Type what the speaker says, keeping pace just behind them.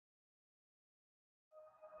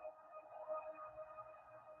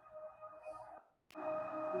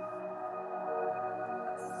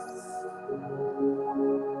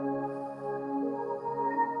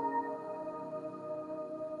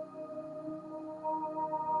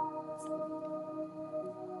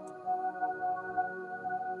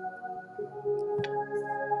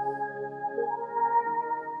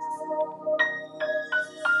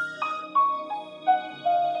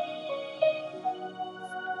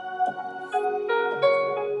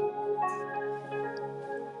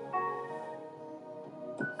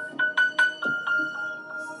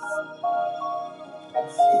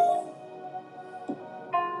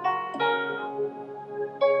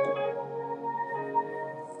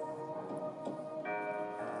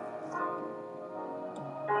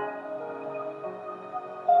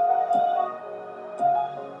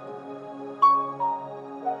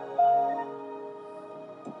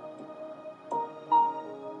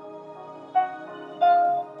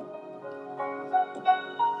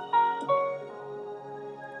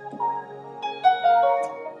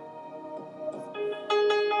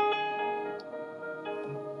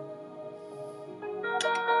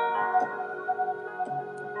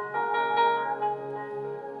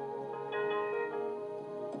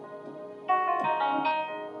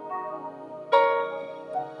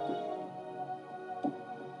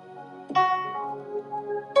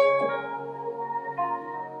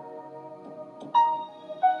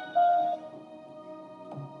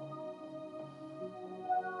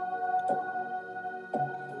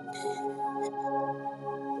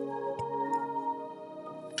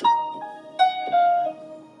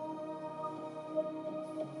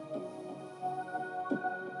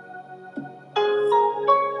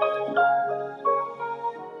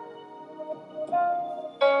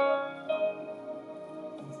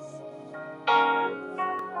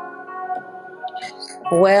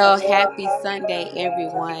Well, happy Sunday,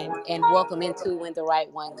 everyone, and welcome into When the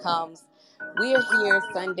Right One Comes. We're here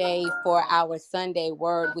Sunday for our Sunday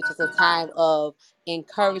word, which is a time of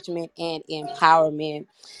encouragement and empowerment.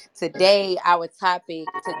 Today,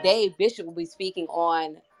 Bishop will be speaking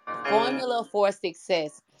on formula for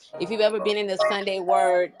success. If you've ever been in the Sunday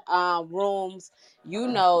word rooms, you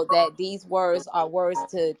know that these words are words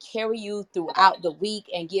to carry you throughout the week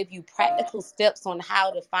and give you practical steps on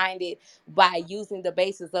how to find it by using the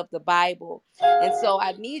basis of the Bible. And so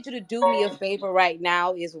I need you to do me a favor right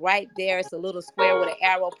now. Is right there. It's a little square with an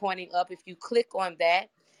arrow pointing up. If you click on that,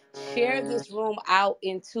 share this room out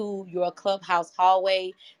into your clubhouse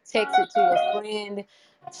hallway, text it to a friend,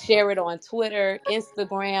 share it on Twitter,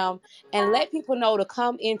 Instagram, and let people know to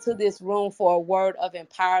come into this room for a word of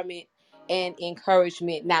empowerment and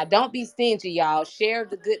encouragement. Now, don't be stingy, y'all. Share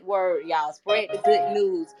the good word, y'all. Spread the good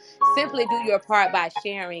news. Simply do your part by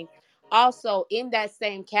sharing. Also, in that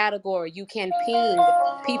same category, you can ping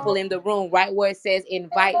people in the room right where it says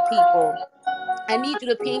invite people. I need you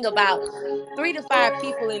to ping about 3 to 5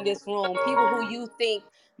 people in this room, people who you think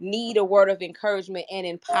need a word of encouragement and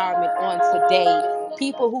empowerment on today.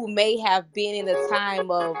 People who may have been in a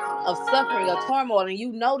time of suffering or turmoil and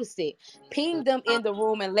you notice it. Ping them in the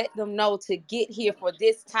room and let them know to get here for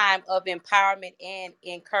this time of empowerment and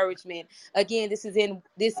encouragement. Again, this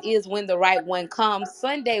is when the right one comes.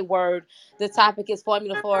 Sunday word. The topic is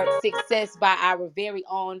formula for success by our very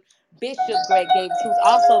own Bishop Greg Davis, who's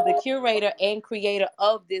also the curator and creator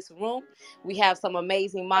of this room. We have some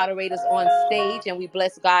amazing moderators on stage, and we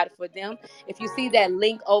bless God for them. If you see that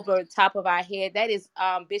link over the top of our head, that is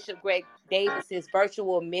Bishop Greg Davis's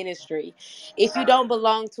virtual ministry. If you don't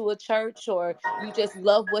belong to a church or you just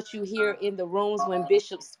love what you hear in the rooms when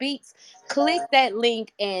Bishop speaks, click that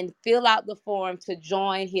link and fill out the form to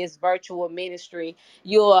join his virtual ministry.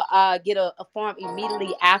 You'll get a form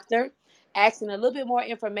immediately after asking a little bit more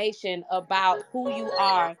information about who you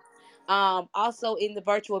are. Also, in the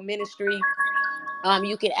virtual ministry,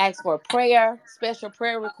 you can ask for a prayer, special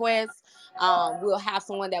prayer requests. We'll have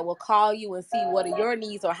someone that will call you and see what are your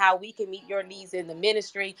needs or how we can meet your needs in the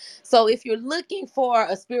ministry. So if you're looking for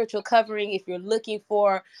a spiritual covering, if you're looking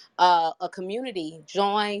for a community,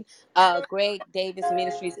 join Greg Davis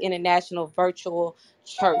Ministries International Virtual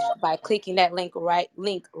Church by clicking that link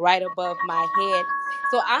right above my head.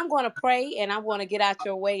 So I'm going to pray and I'm going to get out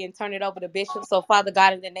your way and turn it over to Bishop. So Father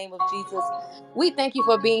God, in the name of Jesus, we thank you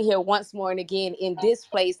for being here once more and again in this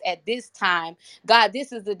place at this time. God,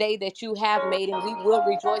 this is the day that you have made, and we will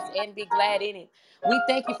rejoice and be glad in it. We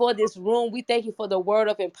thank you for this room. We thank you for the word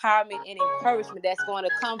of empowerment and encouragement that's going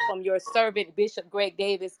to come from your servant, Bishop Greg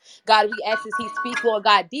Davis. God, we ask as he speak, Lord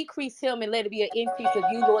God, decrease him and let it be an increase of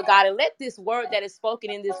you, Lord God. And let this word that is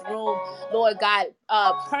spoken in this room, Lord God,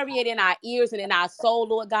 permeate in our ears and in our soul,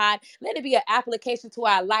 Lord God. Let it be an application to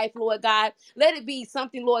our life, Lord God. Let it be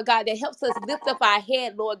something, Lord God, that helps us lift up our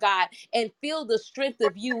head, Lord God, and feel the strength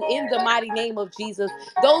of you in the mighty name of Jesus.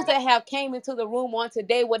 Those that have came into the room on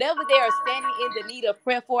today, whatever they are standing in the need of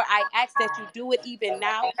prayer for, I ask that you do it even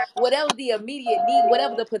now. Whatever the immediate need,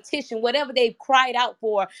 whatever the petition, whatever they've cried out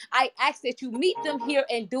for, I ask that you meet them here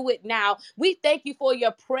and do it now. We thank you for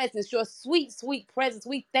your presence, your sweet, sweet presence.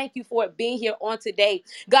 We thank you for it being here on today.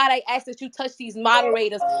 God, I ask that you touch these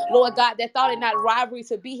moderators, Lord God, that thought it not robbery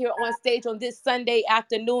to be here on stage on this Sunday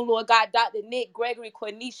afternoon, Lord God. Dr. Nick, Gregory,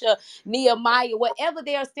 Cornisha, Nehemiah, whatever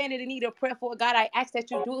they are standing in need of prayer for, God, I ask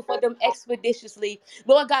that you do it for them expeditiously.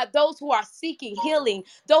 Lord God, those who are seeking healing,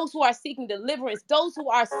 those who are seeking deliverance, those who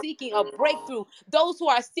are seeking a breakthrough, those who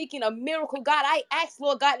are seeking a miracle, God, I ask,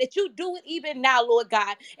 Lord God, that you do it even now, Lord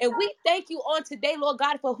God. And we thank you on today, Lord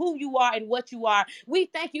God, for who you are and what you are. We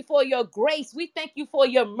thank you for your grace. We thank you for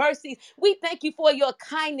your mercies. We thank you for your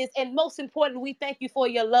kindness. And most importantly, we thank you for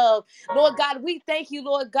your love. Lord God, we thank you,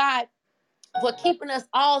 Lord God, for keeping us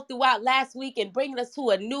all throughout last week and bringing us to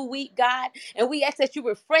a new week, God. And we ask that you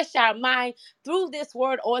refresh our mind through this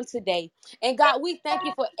word on today. And God, we thank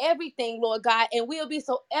you for everything, Lord God. And we'll be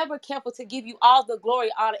so ever careful to give you all the glory,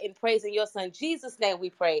 honor, and praise in your son Jesus' name we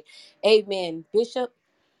pray. Amen. Bishop.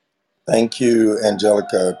 Thank you,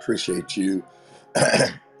 Angelica. Appreciate you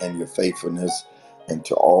and your faithfulness, and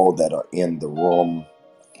to all that are in the room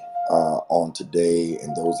on today,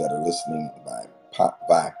 and those that are listening by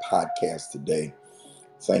podcast today.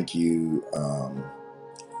 Thank you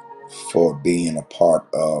for being a part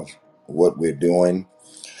of what we're doing.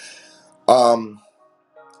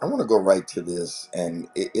 I want to go right to this, and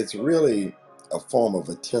it's really a form of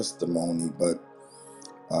a testimony, but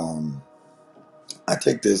um, I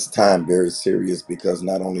take this time very serious because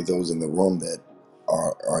not only those in the room that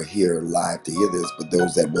are here live to hear this, but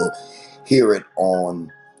those that will hear it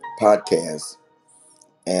on podcasts.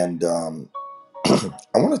 And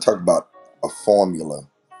I want to talk about a formula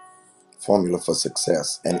for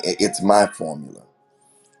success. And it's my formula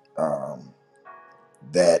um,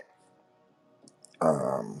 that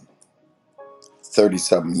um, 30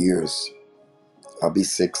 something years, I'll be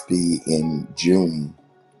 60 in June.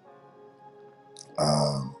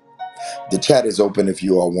 Um, the chat is open if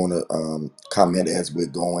you all want to comment as we're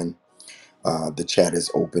going. The chat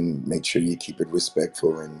is open. Make sure you keep it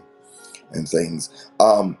respectful and things.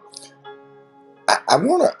 I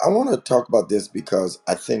wanna talk about this because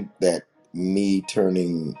I think that me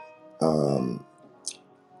turning um,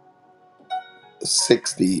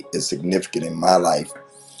 60 is significant in my life.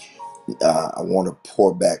 I want to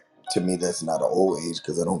pour back to me. That's not an old age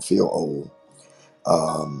because I don't feel old.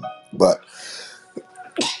 But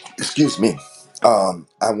excuse me.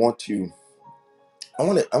 I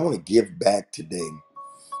want to give back today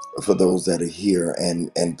for those that are here,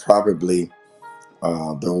 and probably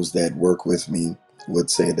those that work with me would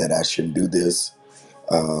say that I should do this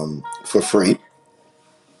for free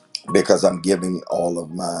because I'm giving all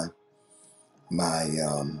of my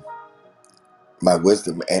my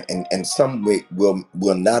wisdom, and some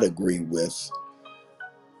will not agree with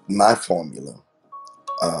my formula,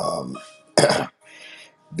 um,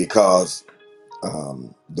 because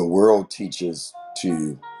the world teaches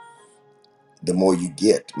to the more you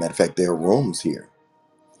get. Matter of fact, there are rooms here,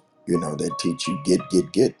 that teach you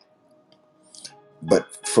get.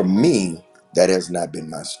 But for me, that has not been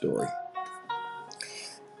my story.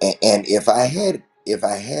 And if I had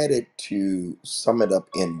it to sum it up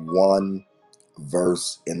in one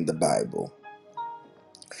verse in the Bible,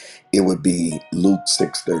 it would be Luke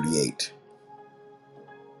 6:38.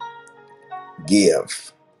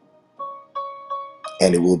 Give,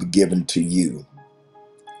 and it will be given to you.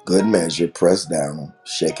 Good measure, pressed down,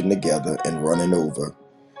 shaken together, and running over,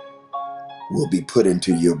 will be put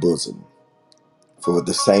into your bosom. For with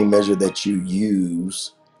the same measure that you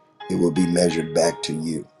use, it will be measured back to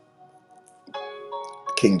you.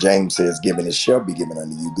 King James says, given it shall be given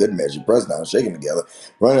unto you, good measure, pressed down, shaken together,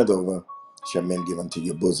 runneth over, shall men give unto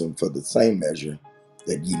your bosom. For the same measure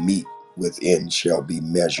that ye meet within shall be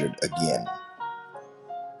measured again.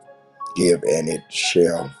 Give, and it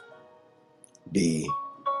shall be.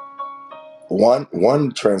 One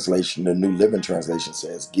translation, the New Living Translation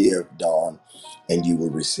says, give, dawn, and you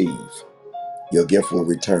will receive. Your gift will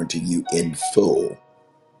return to you in full.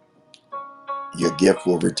 Your gift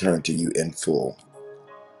will return to you in full.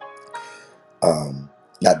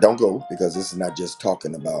 Now, don't go, because this is not just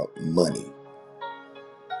talking about money.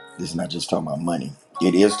 This is not just talking about money.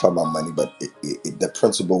 It is talking about money, but the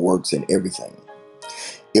principle works in everything.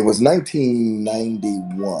 It was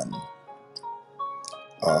 1991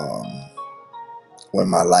 um, when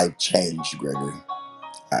my life changed, Gregory.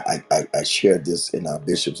 I shared this in our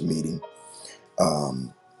bishop's meeting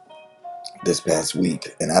um, this past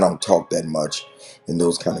week, and I don't talk that much in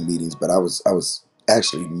those kind of meetings, but I was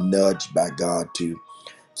actually nudged by God to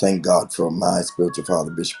thank God for my spiritual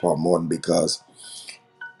father, Bishop Paul Morton, because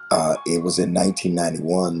it was in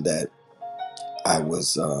 1991 that I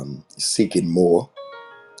was seeking more.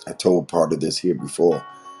 I told part of this here before.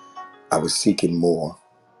 I was seeking more.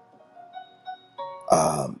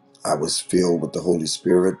 I was filled with the Holy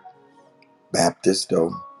Spirit. Baptist,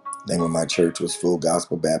 though. Name of my church was Full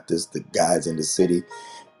Gospel Baptist. The guys in the city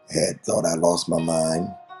had thought I lost my mind.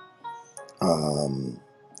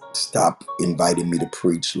 Stopped inviting me to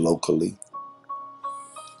preach locally,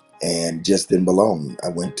 and just didn't belong. I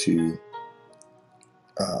went to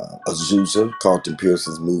Azusa, Carlton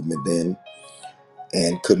Pearson's movement then,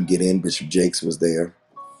 and couldn't get in. Bishop Jakes was there,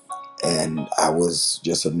 and I was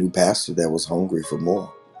just a new pastor that was hungry for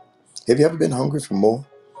more. Have you ever been hungry for more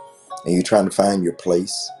and you're trying to find your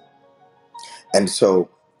place? And so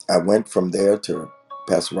I went from there to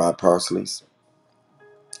Pastor Rod Parsley's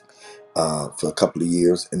for a couple of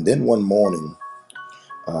years. And then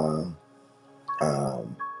uh,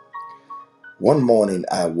 um, one morning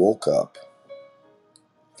I woke up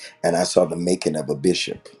and I saw the making of a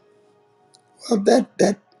bishop. Well,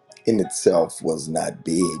 that in itself was not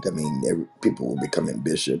big. I mean, people were becoming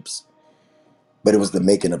bishops, but it was the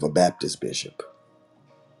making of a Baptist bishop.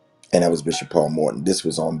 And that was Bishop Paul Morton. This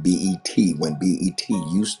was on BET when BET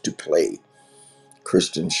used to play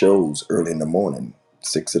Christian shows early in the morning,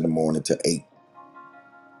 6 in the morning to 8.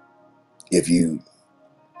 If you,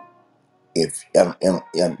 if I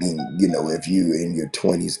mean, if you in your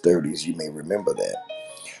 20s, 30s, you may remember that.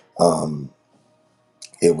 Um,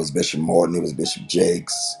 it was Bishop Morton, it was Bishop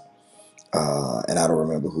Jakes, and I don't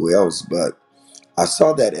remember who else, but I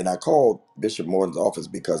saw that and I called Bishop Morton's office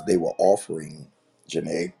because they were offering,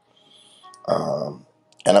 Janae, um,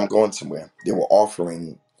 and I'm going somewhere. They were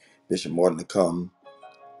offering Bishop Morton to come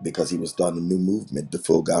because he was starting a new movement, the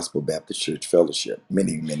Full Gospel Baptist Church Fellowship.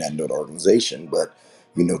 Many of you may not know the organization, but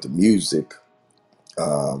you know the music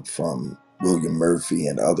from William Murphy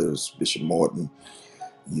and others, Bishop Morton.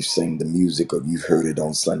 You sing the music or you've heard it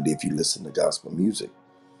on Sunday if you listen to gospel music.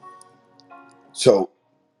 So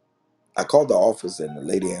I called the office and the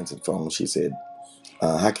lady answered the phone. She said,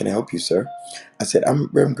 how can I help you, sir? I said, I'm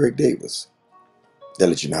Reverend Greg Davis. That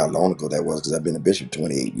let you know how long ago that was because I've been a bishop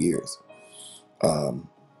 28 years. Um,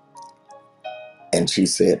 and she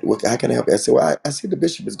said, well, how can I help you? I said, well, I see the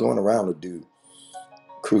bishop is going around to do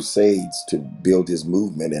crusades to build his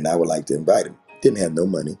movement and I would like to invite him. Didn't have no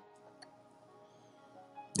money.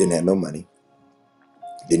 Didn't have no money.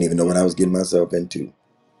 Didn't even know what I was getting myself into.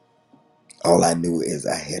 All I knew is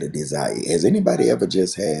I had a desire. Has anybody ever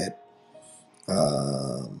just had,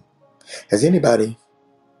 um, has anybody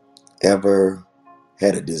ever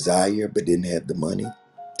had a desire but didn't have the money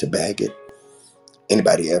to bag it?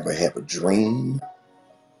 Anybody ever have a dream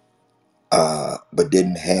but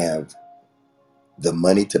didn't have the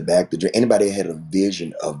money to back the dream? Anybody had a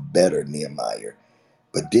vision of better, Nehemiah,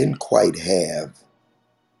 but didn't quite have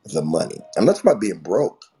the money? I'm not talking about being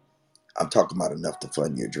broke. I'm talking about enough to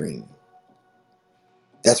fund your dream.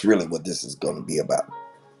 That's really what this is going to be about.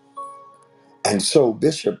 And so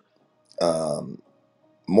Bishop um,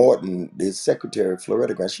 Morton, the secretary of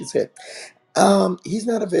Florida Grant, she said, he's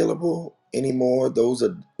not available anymore. Those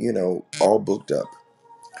are, all booked up.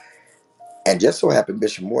 And just so happened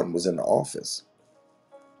Bishop Morton was in the office.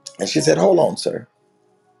 And she said, hold on, sir.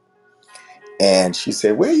 And she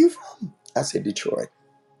said, where are you from? I said, Detroit.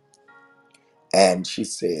 And she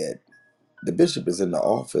said, the bishop is in the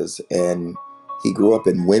office and he grew up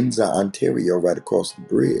in Windsor, Ontario, right across the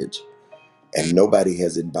bridge. And nobody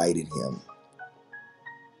has invited him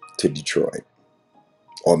to Detroit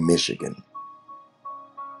or Michigan.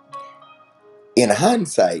 In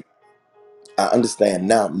hindsight, I understand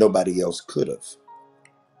now nobody else could have.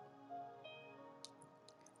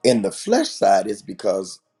 In the flesh side, it's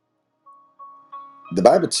because the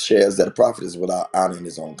Bible shares that a prophet is without honor in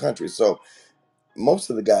his own country. So most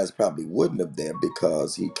of the guys probably wouldn't have there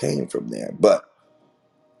because he came from there. But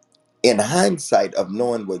in hindsight of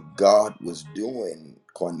knowing what God was doing,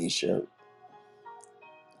 Cornisha,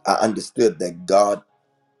 I understood that God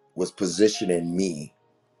was positioning me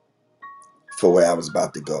for where I was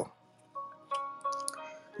about to go.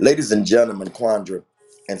 Ladies and gentlemen, Quandra,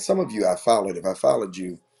 and some of you I followed. If I followed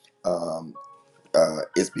you, um,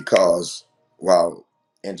 it's because while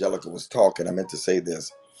Angelica was talking, I meant to say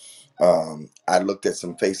this. I looked at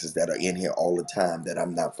some faces that are in here all the time that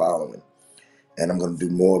I'm not following. And I'm going to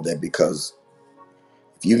do more of that because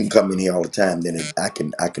if you can come in here all the time, then I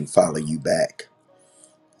can follow you back.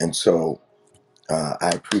 And so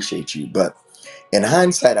I appreciate you. But in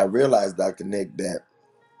hindsight, I realized, Dr. Nick, that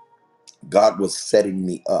God was setting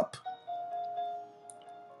me up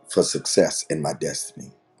for success in my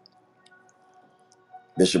destiny.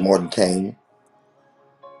 Bishop Morton came,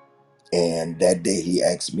 and that day he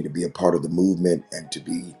asked me to be a part of the movement and to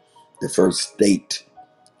be the first state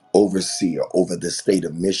overseer over the state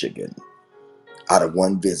of Michigan out of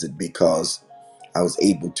one visit because I was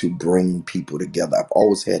able to bring people together. I've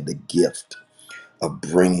always had the gift of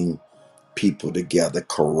bringing people together,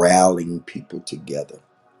 corralling people together.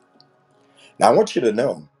 Now, I want you to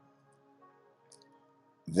know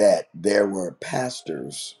that there were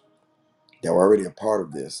pastors that were already a part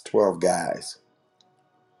of this, 12 guys,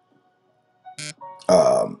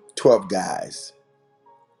 12 guys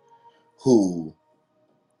who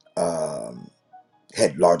um,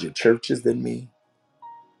 had larger churches than me,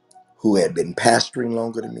 who had been pastoring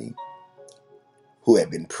longer than me, who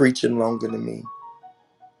had been preaching longer than me,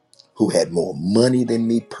 who had more money than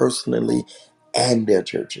me personally and their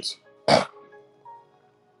churches.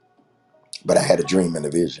 But I had a dream and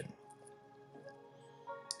a vision.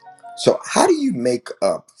 So, how do you make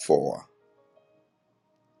up for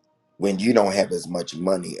when you don't have as much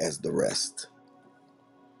money as the rest,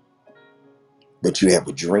 but you have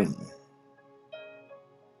a dream?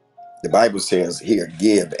 The Bible says, "Here,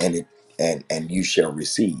 give, and you shall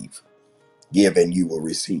receive. Give, and you will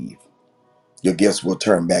receive. Your gifts will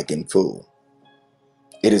turn back in full."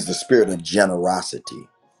 It is the spirit of generosity.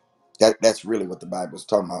 That's really what the Bible is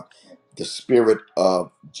talking about. The spirit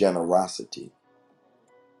of generosity.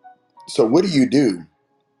 So, what do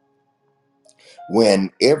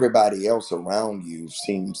when everybody else around you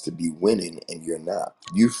seems to be winning and you're not?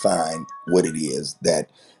 You find what it is that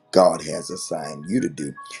God has assigned you to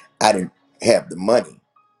do. I didn't. have the money,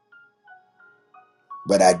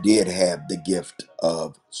 but I did have the gift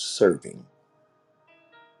of serving.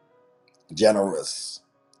 Generous,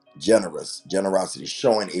 generosity,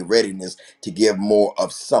 showing a readiness to give more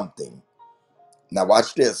of something. Now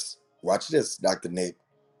watch this. Watch this, Dr. Nick,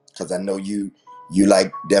 because I know you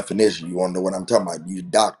like definition. You want to know what I'm talking about. You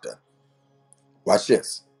doctor. Watch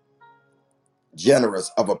this.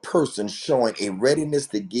 Generous of a person showing a readiness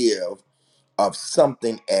to give of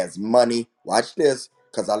something as money. Watch this,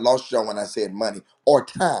 because I lost y'all when I said money or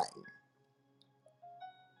time.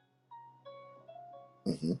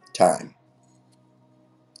 Time.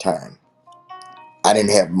 Time. I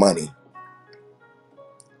didn't have money,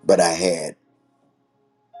 but I had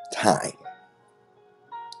time.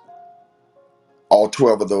 All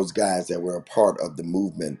 12 of those guys that were a part of the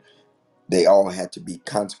movement, they all had to be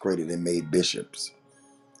consecrated and made bishops.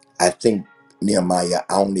 I think Nehemiah,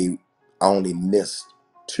 I only missed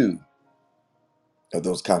 2 of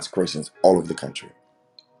those consecrations all over the country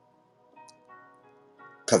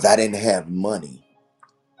because I didn't have money,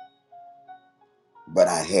 but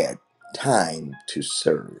I had time to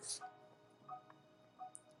serve.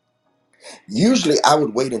 Usually I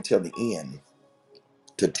would wait until the end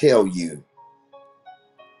to tell you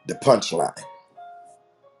the punchline,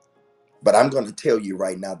 but I'm going to tell you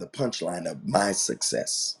right now the punchline of my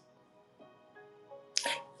success.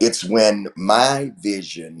 It's when my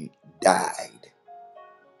vision died.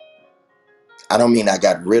 I don't mean I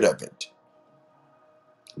got rid of it,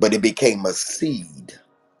 but it became a seed.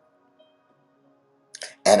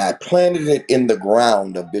 And I planted it in the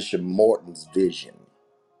ground of Bishop Morton's vision,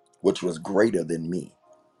 which was greater than me.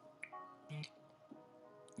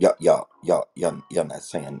 Y'all not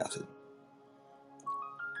saying nothing.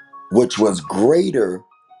 Which was greater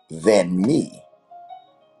than me.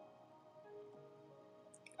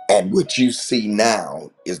 And what you see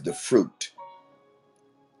now is the fruit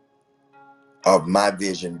of my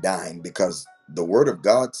vision dying, because the word of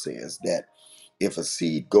God says that if a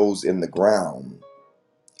seed goes in the ground,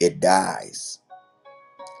 it dies.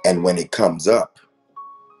 And when it comes up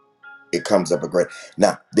a great.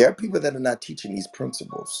 Now, there are people that are not teaching these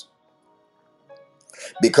principles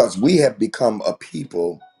because we have become a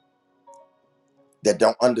people that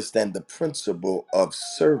don't understand the principle of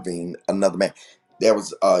serving another man. There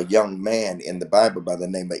was a young man in the Bible by the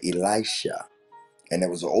name of Elisha, and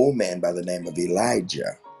there was an old man by the name of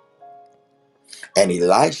Elijah. And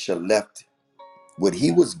Elisha left what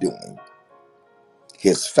he was doing,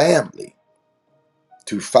 his family,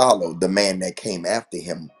 to follow the man that came after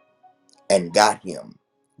him and got him,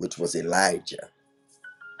 which was Elijah.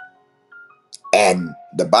 And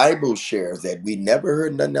the Bible shares that we never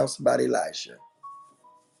heard nothing else about Elisha.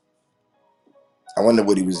 I wonder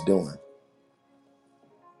what he was doing.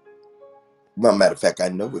 Well, matter of fact, I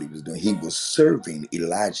know what he was doing. He was serving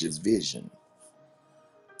Elijah's vision.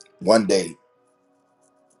 One day,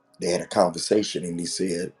 they had a conversation, and he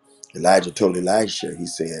said, Elijah told Elisha, he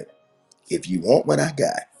said, if you want what I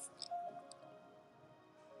got,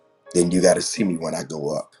 then you got to see me when I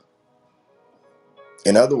go up.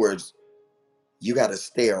 In other words, you got to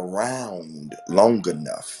stay around long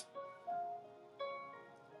enough.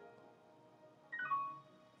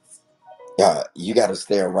 You got to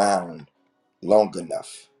stay around long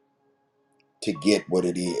enough to get what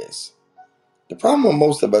it is. The problem with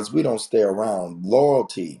most of us, we don't stay around.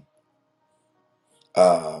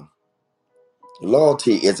 Uh,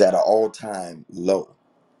 loyalty is at an all-time low.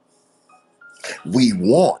 We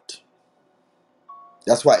want.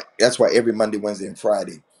 That's why every Monday, Wednesday, and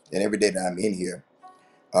Friday, and every day that I'm in here,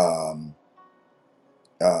 um,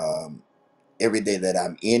 um, every day that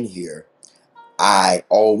I'm in here, I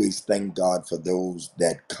always thank God for those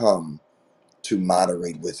that come to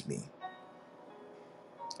moderate with me.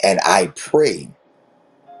 And I pray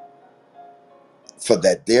for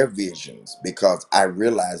their visions, because I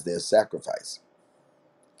realize their sacrifice.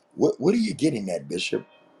 What are you getting at, Bishop?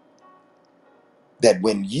 That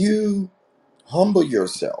when you humble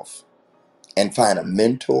yourself and find a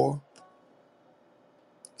mentor,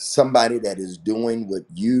 somebody that is doing what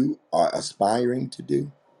you are aspiring to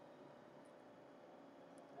do,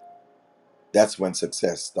 that's when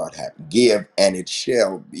success start happening. Give and it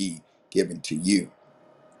shall be given to you.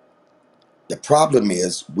 The problem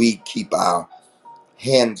is we keep our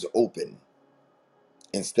hands open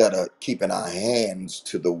instead of keeping our hands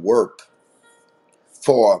to the work.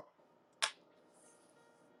 For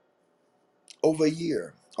over a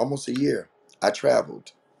year, almost a year, I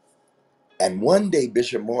traveled. And one day,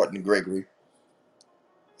 Bishop Martin Gregory,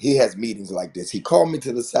 he has meetings like this. He called me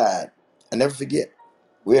to the side. I never forget.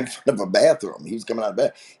 We're in front of a bathroom. He was coming out of the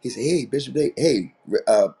bath. He said, "Hey, Bishop Day, hey,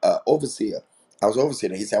 overseer." I was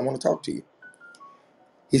overseer. He said, "I want to talk to you."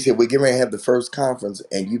 He said, "We're getting ready to have the first conference,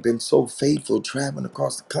 and you've been so faithful traveling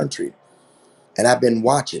across the country. And I've been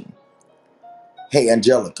watching. Hey,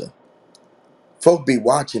 Angelica, folk be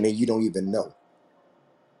watching and you don't even know.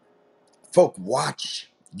 Folk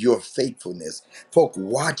watch your faithfulness. Folk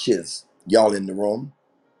watches, y'all in the room,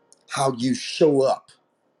 how you show up,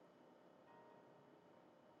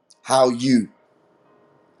 how you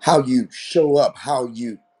show up, how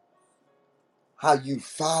you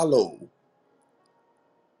follow.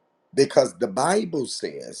 Because the Bible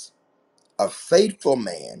says a faithful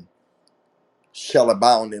man shall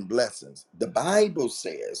abound in blessings. The Bible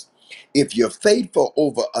says if you're faithful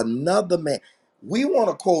over another man, we want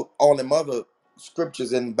to quote all them other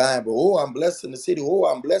scriptures in the Bible. Oh, I'm blessed in the city. Oh,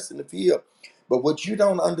 I'm blessed in the field. But what you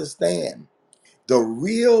don't understand, the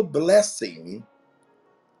real blessing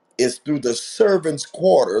is through the servants'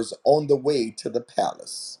 quarters on the way to the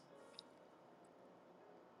palace.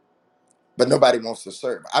 But nobody wants to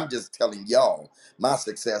serve. I'm just telling y'all my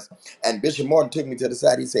success. And Bishop Morton took me to the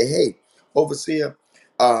side. He said, "Hey, overseer,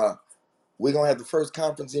 we're going to have the first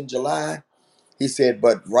conference in July." He said,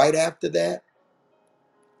 "But right after that,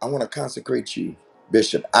 I want to consecrate you,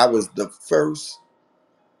 Bishop." I was the first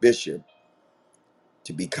bishop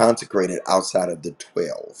to be consecrated outside of the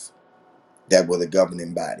 12 that were the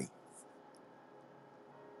governing body.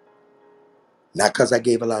 Not because I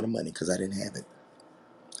gave a lot of money, because I didn't have it.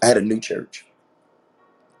 I had a new church.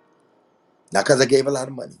 Not because I gave a lot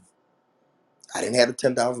of money. I didn't have a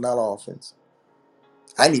 $10,000 offerings.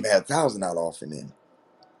 I didn't even have $1,000 offering in.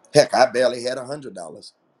 Heck, I barely had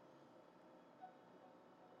 $100.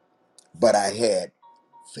 But I had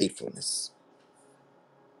faithfulness.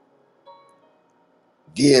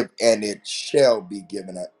 Give and it shall be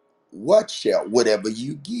given up. What shall? Whatever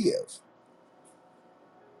you give.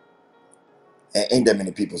 And ain't that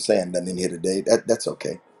many people saying that in here today. That's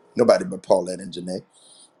okay. Nobody but Paulette and Janae.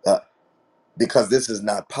 Uh, because this is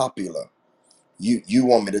not popular. You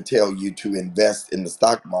want me to tell you to invest in the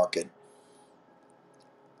stock market,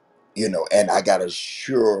 and I got a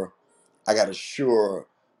sure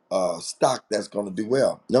stock that's gonna do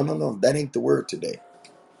well. No, no, no, that ain't the word today.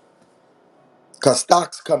 Because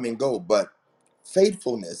stocks come and go, but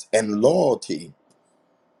faithfulness and loyalty.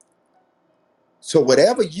 So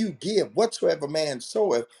whatever you give, whatsoever man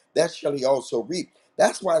soweth, that shall he also reap.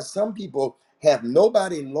 That's why some people have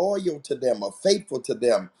nobody loyal to them or faithful to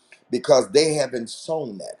them because they haven't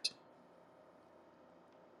sown that.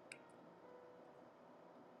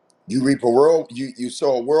 You reap a you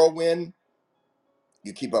sow a whirlwind,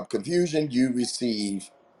 you keep up confusion, you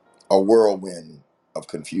receive a whirlwind of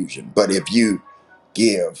confusion. But if you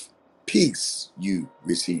give peace, you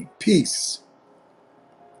receive peace.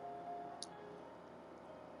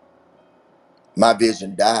 My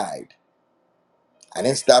vision died. I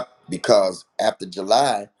didn't stop because after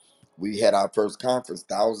July, we had our first conference.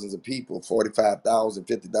 Thousands of people, 45,000,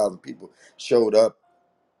 50,000 people showed up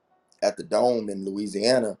at the Dome in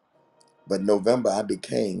Louisiana. But November, I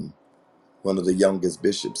became one of the youngest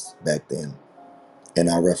bishops back then in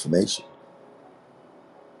our Reformation.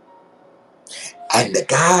 And the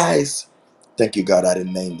guys, thank you, God, I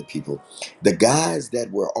didn't name the people. The guys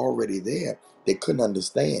that were already there, they couldn't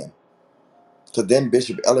understand. So then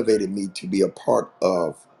Bishop elevated me to be a part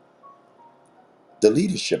of the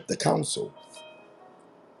leadership, the council.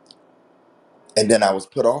 And then I was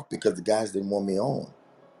put off because the guys didn't want me on.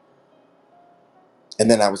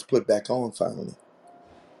 And then I was put back on finally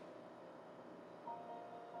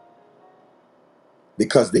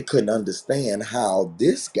because they couldn't understand how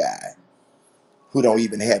this guy, who don't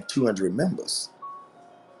even have 200 members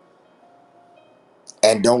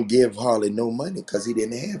and don't give hardly no money because he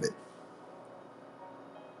didn't have it,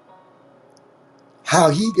 how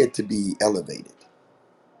he get to be elevated.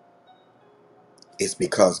 It's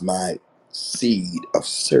because my seed of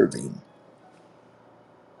serving,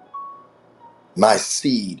 my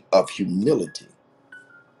seed of humility,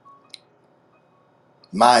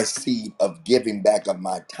 my seed of giving back of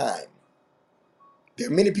my time. There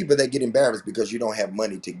are many people that get embarrassed because you don't have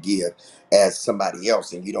money to give as somebody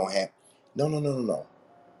else and you don't have. No, no, no, no, no.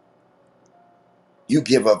 You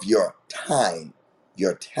give of your time,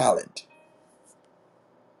 your talent.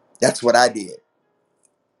 That's what I did.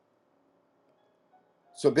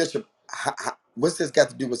 So, Bishop, what's this got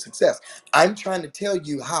to do with success? I'm trying to tell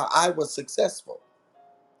you how I was successful.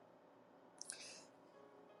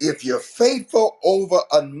 If you're faithful over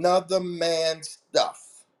another man's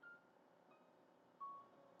stuff,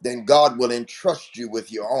 then God will entrust you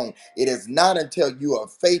with your own. It is not until you are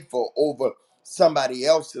faithful over somebody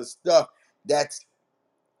else's stuff. That's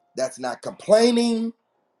not complaining.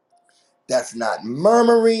 That's not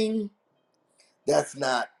murmuring. That's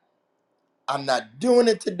not, I'm not doing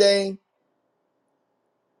it today.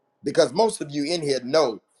 Because most of you in here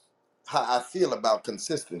know how I feel about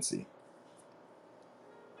consistency.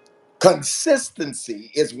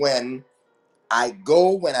 Consistency is when I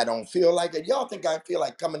go when I don't feel like it. Y'all think I feel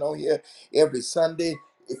like coming on here every Sunday?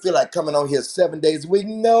 I feel like coming on here 7 days a week?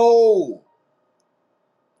 No.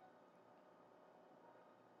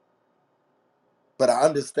 But I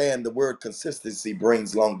understand the word consistency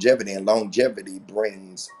brings longevity, and longevity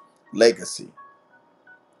brings legacy.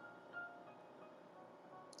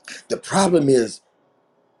 The problem is,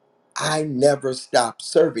 I never stopped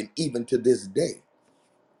serving, even to this day.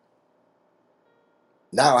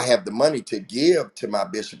 Now I have the money to give to my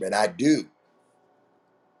bishop, and I do,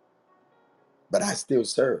 but I still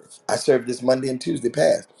serve. I served this Monday and Tuesday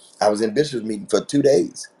past. I was in bishop's meeting for 2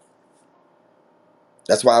 days.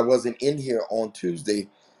 That's why I wasn't in here on Tuesday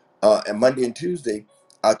and Monday and Tuesday.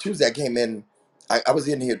 Tuesday I came in, I was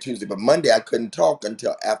in here Tuesday, but Monday I couldn't talk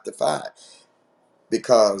until after 5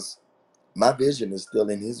 because my vision is still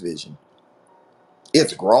in his vision.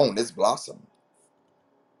 It's grown, it's blossomed.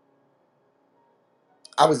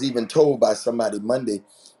 I was even told by somebody Monday,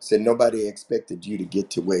 said nobody expected you to get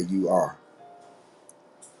to where you are.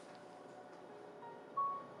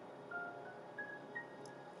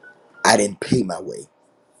 I didn't pay my way.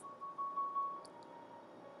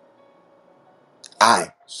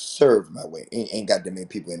 I served my way. Ain't got that many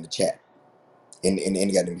people in the chat. And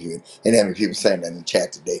ain't got that many people saying that in the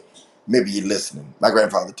chat today. Maybe you're listening. My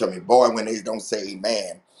grandfather told me, boy, when they don't say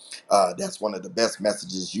amen, that's one of the best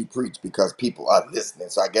messages you preach because people are listening.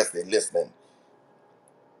 So I guess they're listening.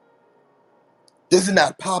 This is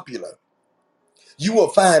not popular. You will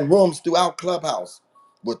find rooms throughout Clubhouse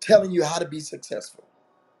with telling you how to be successful.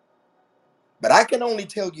 But I can only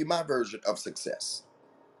tell you my version of success.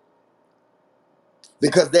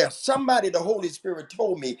 Because there's somebody the Holy Spirit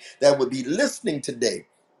told me that would be listening today.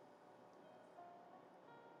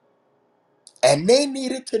 And they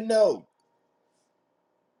needed to know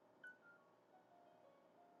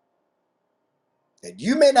that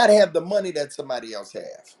you may not have the money that somebody else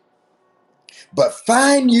has. But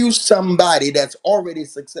find you somebody that's already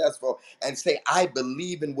successful and say, I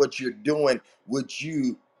believe in what you're doing. What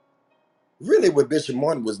you really, what Bishop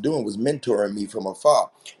Martin was doing was mentoring me from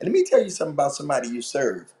afar. And let me tell you something about somebody you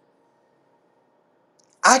serve.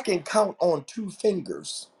 I can count on 2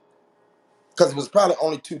 fingers because it was probably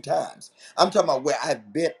only 2 times. I'm talking about where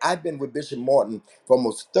I've been. I've been with Bishop Martin for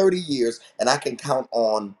almost 30 years, and I can count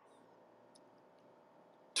on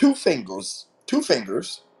 2 fingers,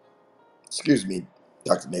 excuse me,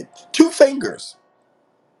 Dr. Nate, 2 fingers,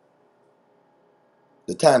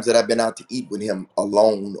 the times that I've been out to eat with him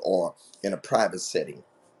alone or in a private setting.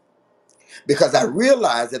 Because I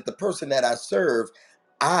realize that the person that I serve,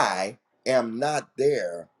 I am not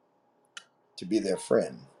there to be their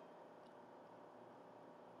friend.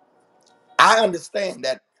 I understand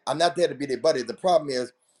that I'm not there to be their buddy. The problem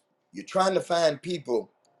is you're trying to find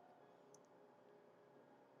people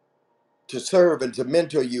to serve and to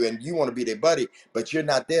mentor you, and you want to be their buddy, but you're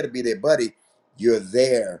not there to be their buddy. You're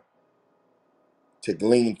there to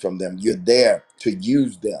glean from them. You're there to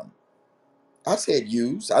use them. I said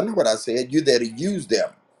use. I know what I said. You're there to use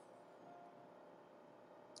them.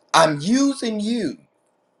 I'm using you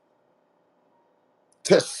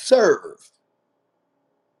to serve.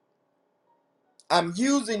 I'm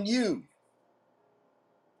using you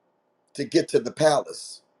to get to the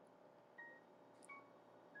palace,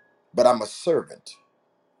 but I'm a servant.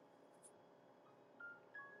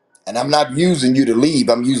 And I'm not using you to leave,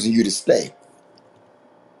 I'm using you to stay.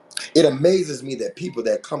 It amazes me that people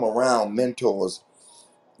that come around mentors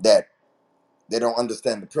that they don't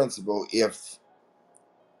understand the principle. If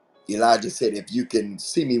Elijah said, if you can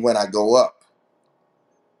see me when I go up,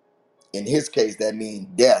 in his case, that means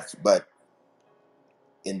death. But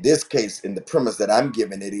in this case, in the premise that I'm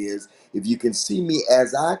giving it is, if you can see me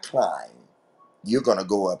as I climb, you're going to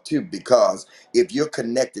go up too. Because if you're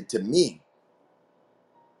connected to me,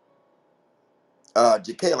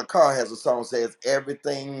 Jacqueline Carr has a song says,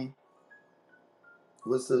 everything,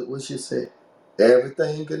 what's she say?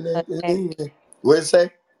 Everything Attach- connected. What it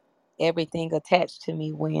say? Everything attached to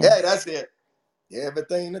me Yeah, wins. that's it.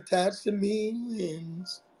 Everything attached to me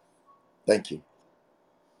wins. Thank you.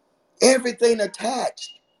 Everything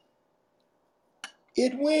attached,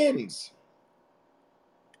 it wins.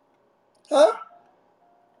 Huh?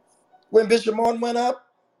 When Bishop Martin went up,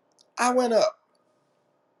 I went up.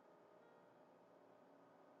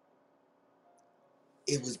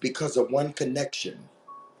 It was because of one connection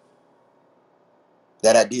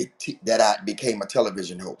that that I became a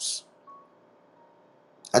television host.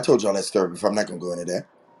 I told y'all that story before. I'm not gonna go into that.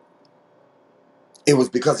 It was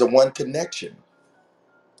because of one connection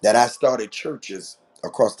that I started churches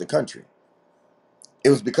across the country. It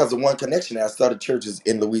was because of one connection that I started churches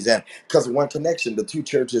in Louisiana. Because of one connection, the two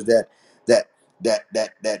churches that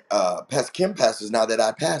Pastor Kim pastors now that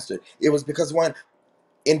I pastored. It was because one,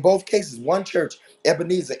 in both cases, one church,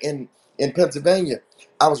 Ebenezer in Pennsylvania,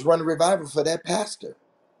 I was running revival for that pastor.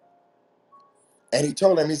 And he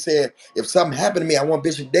told him, he said, if something happened to me, I want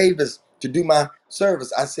Bishop Davis to do my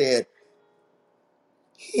service. I said,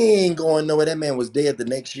 he ain't going nowhere. That man was dead the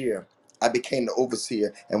next year. I became the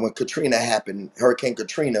overseer. And when Katrina happened, Hurricane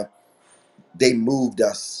Katrina, they moved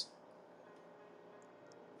us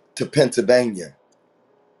to Pennsylvania.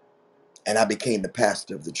 And I became the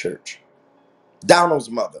pastor of the church. Donald's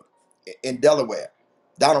mother in Delaware,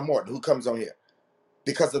 Donald Morton, who comes on here,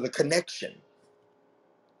 because of the connection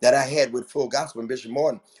that I had with Full Gospel and Bishop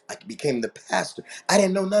Morton, I became the pastor. I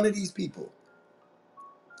didn't know none of these people.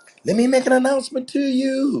 Let me make an announcement to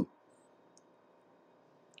you.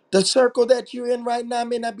 The circle that you're in right now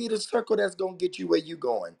may not be the circle that's going to get you where you're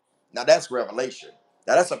going. Now, that's revelation.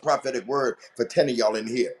 Now, that's a prophetic word for 10 of y'all in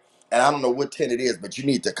here. And I don't know what 10 it is, but you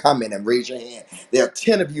need to comment and raise your hand. There are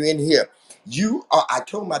 10 of you in here. I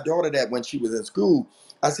told my daughter that when she was in school.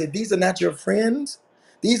 I said, these are not your friends.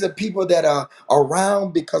 These are people that are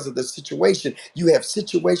around because of the situation. You have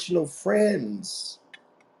situational friends,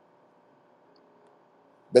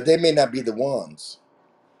 but they may not be the ones.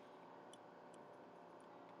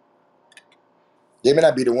 They may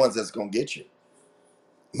not be the ones that's going to get you.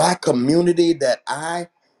 My community that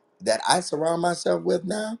I surround myself with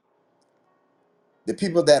now, the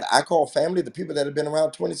people that I call family, the people that have been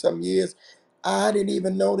around 20 something years, I didn't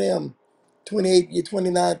even know them 28,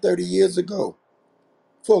 29, 30 years ago.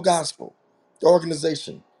 Full Gospel, the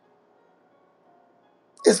organization.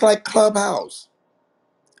 It's like Clubhouse.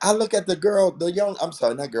 I look at I'm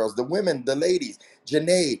sorry, not girls, the women, the ladies,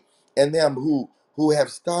 Janae and them who have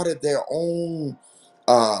started their own,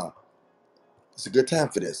 uh, it's a good time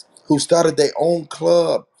for this, who started their own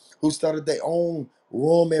club, who started their own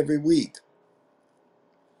room every week.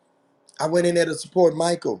 I went in there to support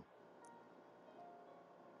Michael.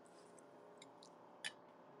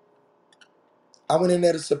 I went in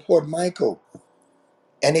there to support Michael.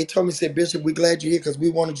 And they told me, said, Bishop, we're glad you're here because we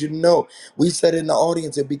wanted you to know. We sat in the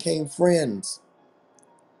audience and became friends.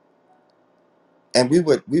 And we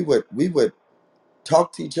would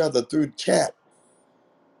talk to each other through chat.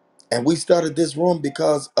 And we started this room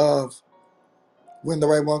because of when the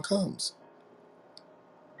right one comes.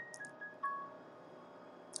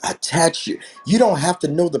 Attach you. You don't have to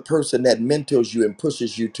know the person that mentors you and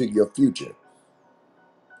pushes you to your future.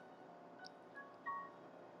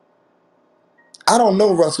 I don't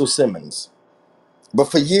know Russell Simmons.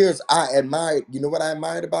 But for years, I admired, you know what I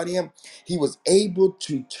admired about him? He was able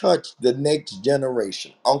to touch the next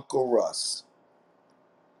generation. Uncle Russ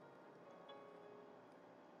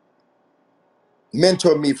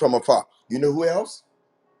mentored me from afar. You know who else?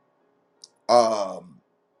 Um,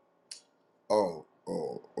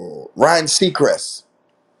 Ryan Seacrest.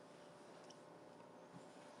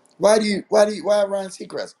 Why Ryan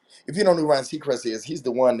Seacrest? If you don't know who Ryan Seacrest is, he's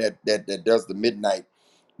the one that does the midnight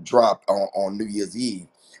drop on New Year's Eve.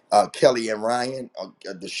 Kelly and Ryan,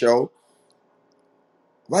 the show.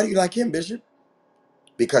 Why do you like him, Bishop?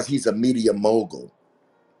 Because he's a media mogul.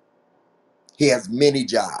 He has many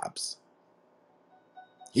jobs.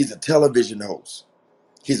 He's a television host.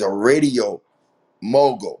 He's a radio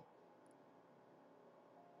mogul.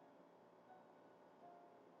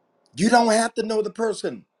 You don't have to know the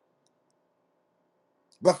person,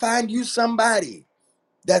 but find you somebody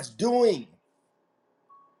that's doing.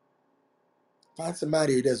 Find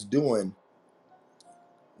somebody that's doing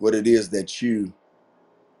what it is that you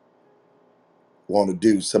want to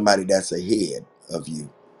do. Somebody that's ahead of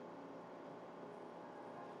you.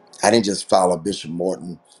 I didn't just follow Bishop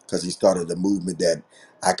Morton because he started a movement that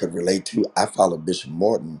I could relate to. I followed Bishop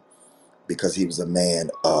Morton because he was a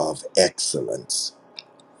man of excellence.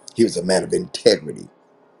 He was a man of integrity.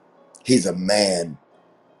 He's a man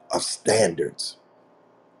of standards.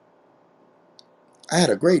 I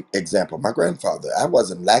had a great example. My grandfather, I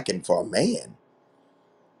wasn't lacking for a man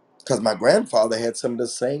because my grandfather had some of the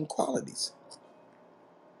same qualities.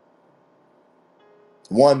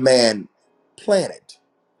 One man planted,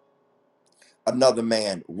 another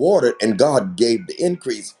man watered, and God gave the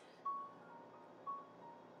increase.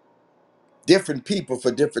 Different people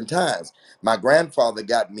for different times. My grandfather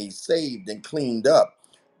got me saved and cleaned up.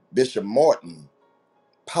 Bishop Morton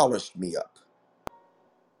polished me up.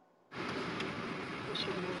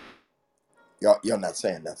 Y'all not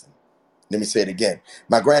saying nothing. Let me say it again.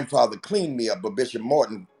 My grandfather cleaned me up, but Bishop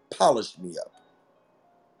Morton polished me up.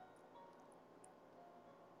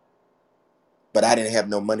 But I didn't have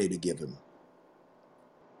no money to give him.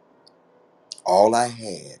 All I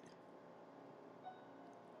had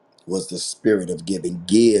was the spirit of giving.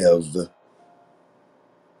 Give,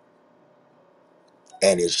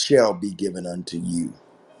 and it shall be given unto you.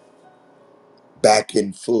 Back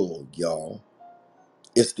in full, y'all.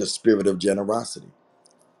 It's the spirit of generosity.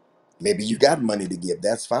 Maybe you got money to give,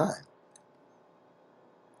 that's fine.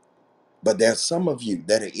 But there's some of you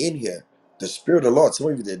that are in here, the Spirit of the Lord,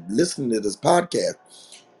 some of you that listen to this podcast.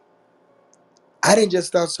 I didn't just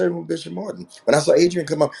start serving with Bishop Morton. When I saw Adrian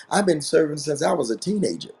come up, I've been serving since I was a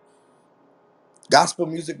teenager. Gospel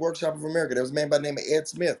Music Workshop of America. There was a man by the name of Ed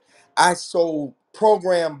Smith. I sold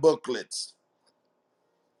program booklets.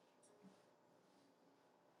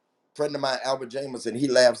 Friend of mine, Albert Jameson, he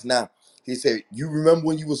laughs now. He said, "You remember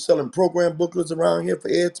when you were selling program booklets around here for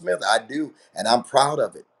Ed Smith?" I do, and I'm proud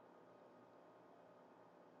of it.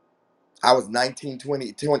 I was 19,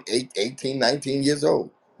 20, 28, 18, 19 years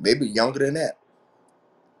old, maybe younger than that,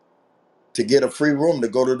 to get a free room to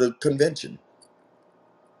go to the convention.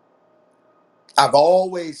 I've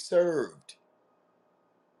always served.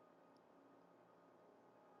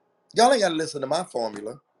 Y'all ain't got to listen to my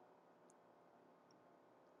formula.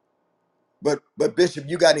 But Bishop,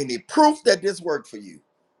 you got any proof that this worked for you?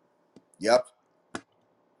 Yep.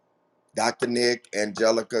 Dr. Nick,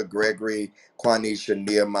 Angelica, Gregory, Quanisha,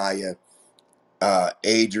 Nehemiah,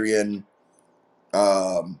 Adrian,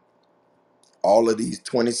 um, all of these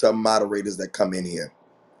 20-something moderators that come in here.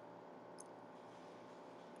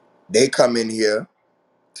 They come in here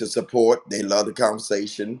to support. They love the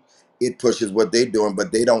conversation. It pushes what they're doing,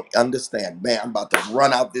 but they don't understand. Man, I'm about to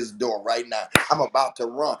run out this door right now. I'm about to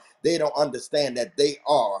run. They don't understand that they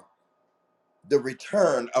are the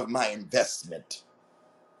return of my investment.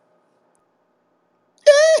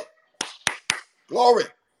 Glory.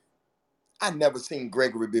 I never seen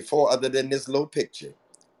Gregory before other than this little picture.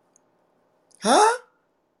 Huh?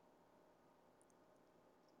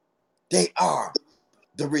 They are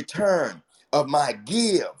the return of my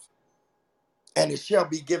give, and it shall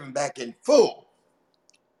be given back in full.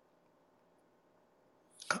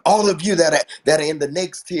 All of you that are in the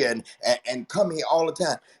next tier and come here all the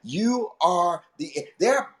time, you are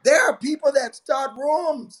there are people that start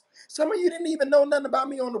rooms. Some of you didn't even know nothing about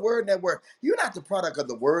me on the Word Network. You're not the product of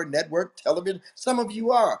the Word Network television. Some of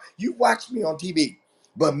you are. You watch me on TV.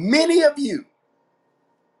 But many of you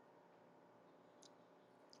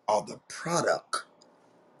are the product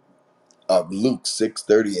of Luke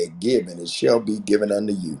 6:38. Give, and it shall be given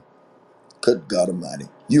unto you. Good God Almighty.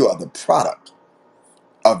 You are the product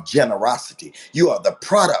of generosity. You are the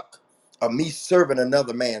product of me serving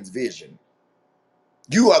another man's vision.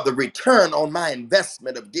 You are the return on my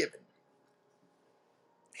investment of giving.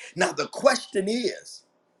 Now, the question is,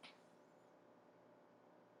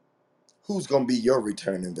 who's going to be your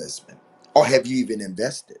return investment? Or have you even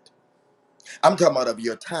invested? I'm talking about of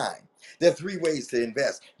your time. There are three ways to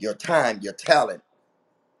invest: your time, your talent,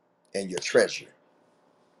 and your treasure.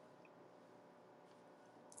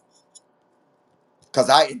 Because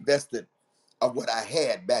I invested of what I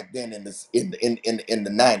had back then in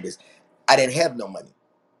the 90s. I didn't have no money.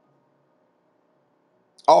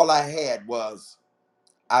 All I had was,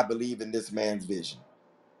 I believe in this man's vision.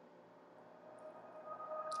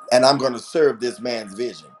 And I'm going to serve this man's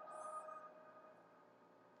vision.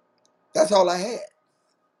 That's all I had.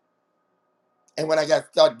 And when I got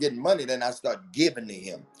start getting money, then I start giving to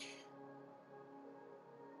him.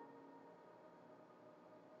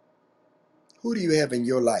 Who do you have in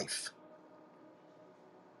your life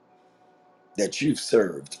that you've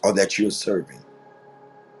served or that you're serving?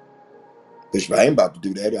 Bishop, I ain't about to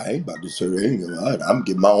do that. I ain't about to serve. I'm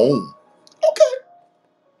getting my own. Okay.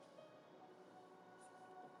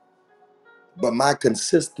 But my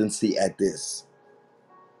consistency at this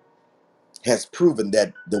has proven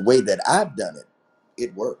that the way that I've done it,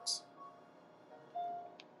 it works.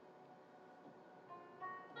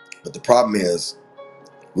 But the problem is,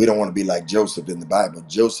 we don't want to be like Joseph in the Bible.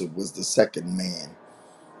 Joseph was the second man.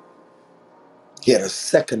 He had a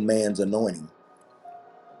second man's anointing,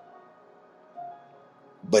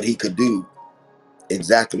 but he could do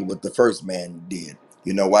exactly what the first man did.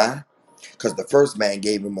 You know why? Because the first man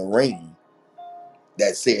gave him a ring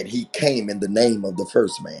that said he came in the name of the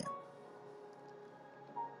first man.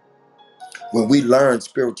 When we learn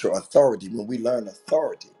spiritual authority, when we learn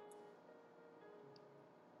authority,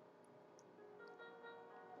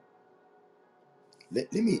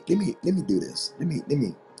 let me do this. Let me.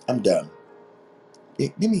 I'm done.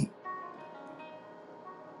 Let me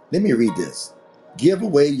read this. Give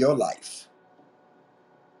away your life.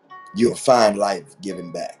 You'll find life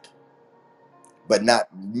giving back, but not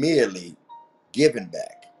merely giving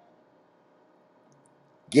back.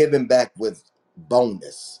 Giving back with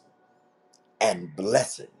bonus and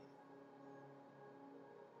blessing.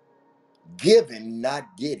 Giving, not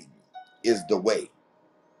getting, is the way.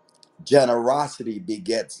 Generosity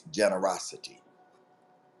begets generosity.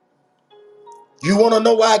 You want to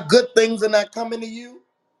know why good things are not coming to you?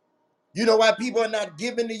 You know why people are not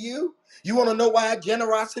giving to you? You want to know why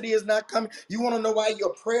generosity is not coming? You want to know why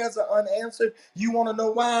your prayers are unanswered? You want to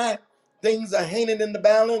know why things are hanging in the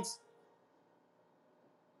balance?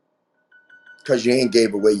 Because you ain't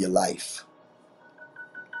gave away your life.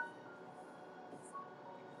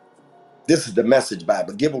 This is the Message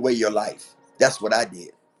Bible. Give away your life. That's what I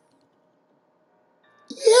did.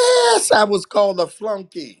 Yes, I was called a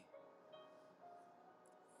flunky.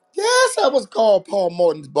 Yes, I was called Paul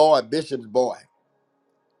Morton's boy, Bishop's boy.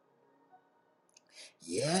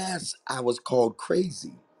 Yes, I was called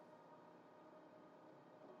crazy.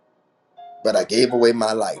 But I gave away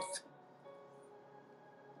my life.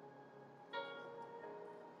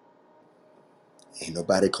 Ain't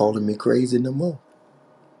nobody calling me crazy no more.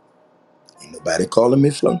 Ain't nobody calling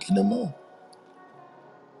me flunky no more.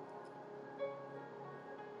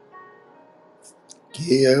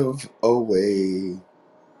 Give away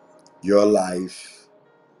your life.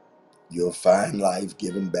 You'll find life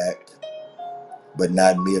giving back, but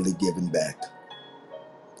not merely giving back.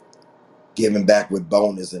 Giving back with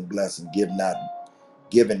bonus and blessing. Giving,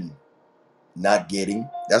 not getting.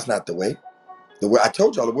 That's not the way. The way I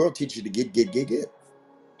told y'all, the world teaches you to get.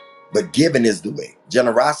 But giving is the way.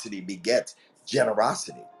 Generosity begets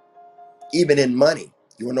generosity. Even in money.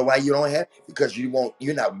 You wanna know why you don't have? Because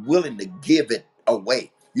you're not willing to give it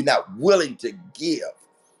away. You're not willing to give.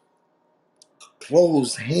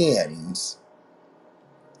 Closed hands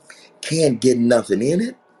can't get nothing in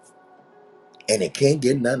it, and it can't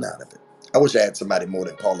get nothing out of it. I wish I had somebody more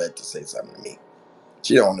than Paulette to say something to me.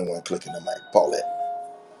 She the only one clicking the mic. Paulette,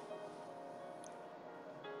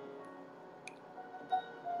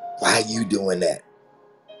 why you doing that?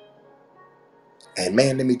 And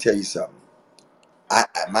man, let me tell you something.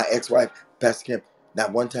 My ex-wife, Pastor Kim,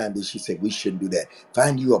 not one time did she say we shouldn't do that.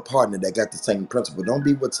 Find you a partner that got the same principle. Don't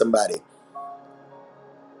be with somebody.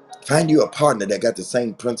 Find you a partner that got the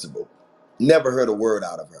same principle. Never heard a word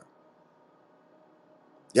out of her.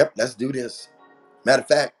 Yep, let's do this. Matter of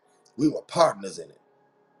fact, we were partners in it.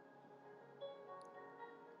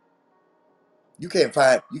 You can't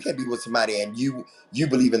be with somebody and you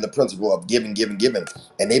believe in the principle of giving,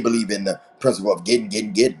 and they believe in the principle of getting.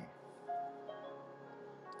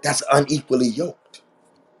 That's unequally yoked.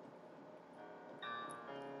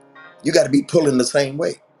 You got to be pulling the same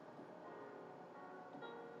way.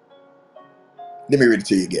 Let me read it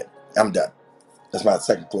to you again. I'm done. That's my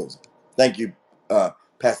second closing. Thank you,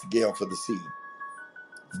 Pastor Gail, for the seed.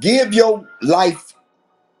 Give your life,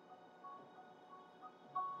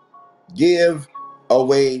 give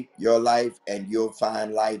away your life, and you'll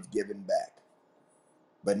find life giving back.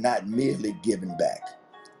 But not merely giving back.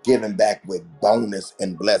 Giving back with bonus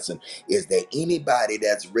and blessing. Is there anybody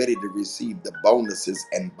that's ready to receive the bonuses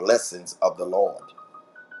and blessings of the Lord?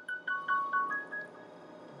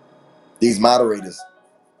 These moderators,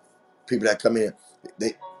 people that come in,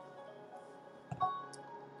 they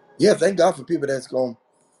yeah, thank God for people that's going.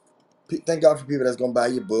 Thank God for people that's gonna buy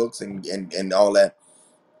your books and all that.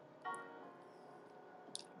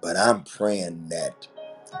 But I'm praying that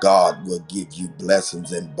God will give you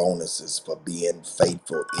blessings and bonuses for being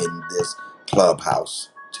faithful in this clubhouse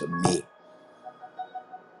to me.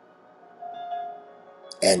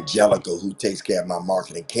 Angelica, who takes care of my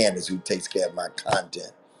marketing, Candace, who takes care of my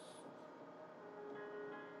content.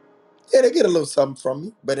 Yeah, they get a little something from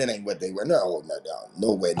me, but it ain't what they were. No,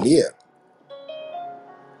 nowhere near.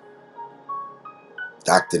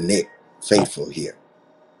 Dr. Nick, faithful here.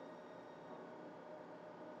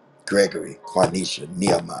 Gregory, Quanisha,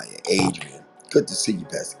 Nehemiah, Adrian. Good to see you,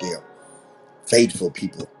 Pastor Gail. Faithful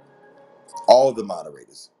people. All the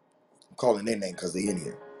moderators. I'm calling their name because they're in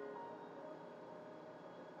here.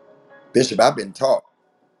 Bishop, I've been taught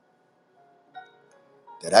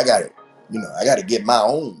that I got to get my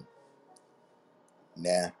own.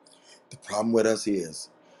 Nah, the problem with us is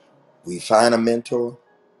we find a mentor,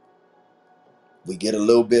 we get a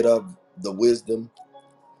little bit of the wisdom,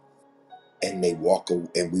 and we walk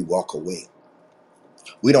away.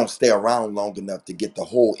 We don't stay around long enough to get the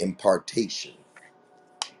whole impartation.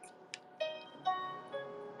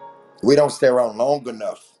 We don't stay around long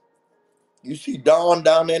enough. You see Dawn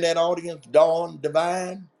down there in that audience, Dawn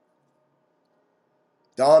Divine.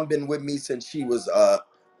 Dawn been with me since she was a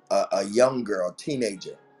young girl, a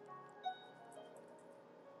teenager.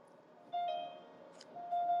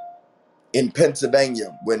 In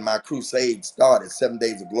Pennsylvania, when my crusade started, 7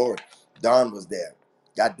 Days of Glory, Dawn was there.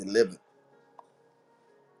 Got delivered.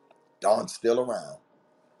 Dawn's still around.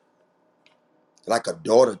 Like a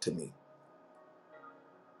daughter to me.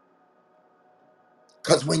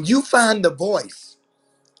 Because when you find the voice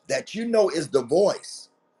that you know is the voice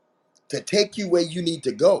to take you where you need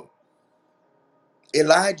to go,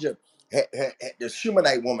 Elijah, the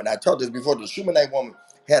Shumanite woman, I told this before, the Shumanite woman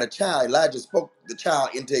had a child. Elijah spoke the child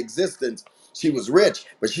into existence. She was rich,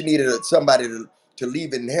 but she needed somebody to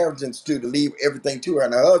leave inheritance to leave everything to her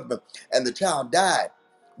and her husband. And the child died.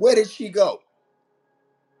 Where did she go?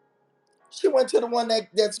 She went to the one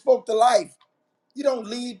that spoke the life. You don't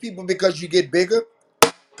lead people because you get bigger.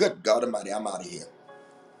 Good God Almighty, I'm out of here.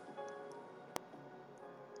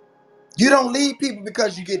 You don't lead people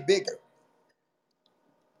because you get bigger.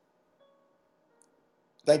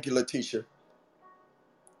 Thank you, Letitia.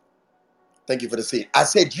 Thank you for the seat. I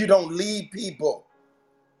said you don't lead people.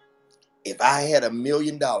 If I had $1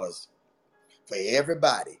 million for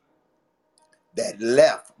everybody that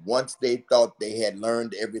left once they thought they had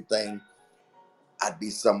learned everything, I'd be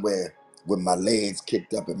somewhere with my legs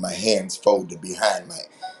kicked up and my hands folded behind my,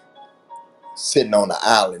 sitting on an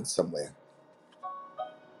island somewhere.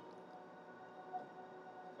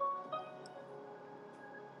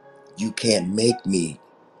 You can't make me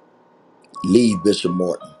leave Bishop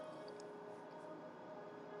Morton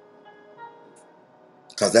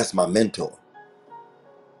because that's my mentor.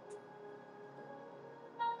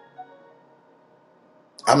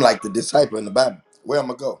 I'm like the disciple in the Bible. Where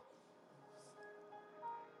am I go?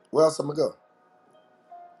 Where else am I go?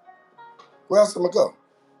 Where else am I go?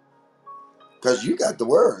 Because you got the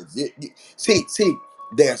words. See,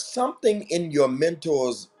 there's something in your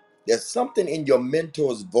mentor's. There's something in your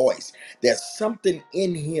mentor's voice. There's something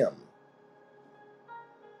in him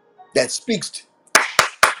that speaks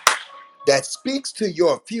to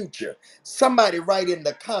your future. Somebody write in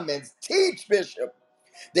the comments, teach Bishop.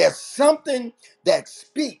 There's something that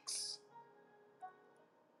speaks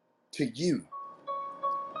to you.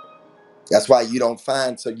 That's why you don't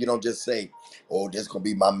find, so you don't just say, oh, this is gonna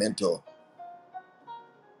be my mentor.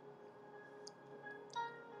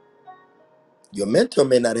 Your mentor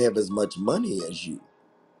may not have as much money as you,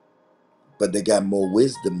 but they got more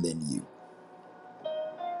wisdom than you.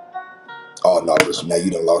 Oh no, Bishop, now you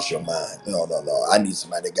done lost your mind. No. I need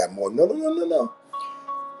somebody that got more. No.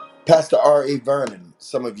 Pastor R.A. Vernon,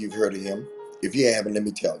 some of you've heard of him. If you haven't, let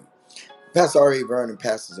me tell you. Pastor R.A. Vernon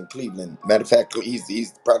pastors in Cleveland. Matter of fact,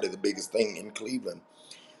 he's probably the biggest thing in Cleveland.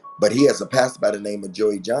 But he has a pastor by the name of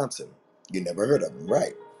Joey Johnson. You never heard of him,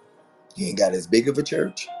 right? He ain't got as big of a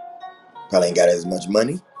church. Probably ain't got as much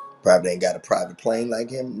money. Probably ain't got a private plane like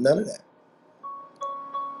him. None of that.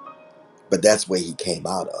 But that's where he came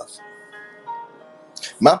out of.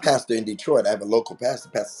 My pastor in Detroit, I have a local pastor,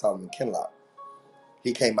 Pastor Solomon Kinlock.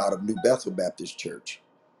 He came out of New Bethel Baptist Church.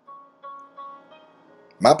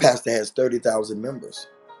 My pastor has 30,000 members.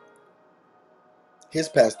 His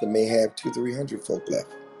pastor may have 200-300 folk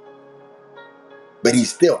left. But he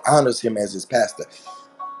still honors him as his pastor.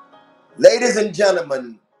 Ladies and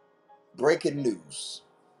gentlemen, breaking news.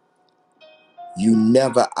 You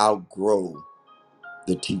never outgrow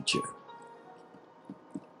the teacher.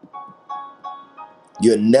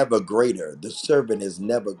 You're never greater. The servant is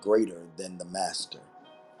never greater than the master.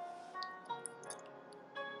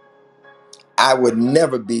 I would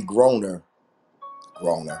never be groaner.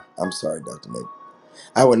 I'm sorry, Dr. Nate.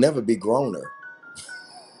 I would never be groaner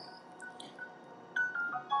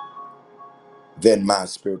than my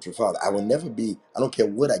spiritual father. I will never be, I don't care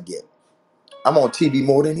what I get. I'm on TV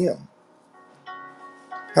more than him.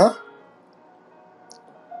 Huh?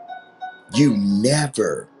 You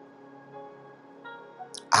never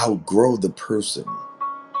outgrow the person.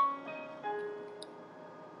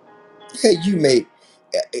 Yeah, you may,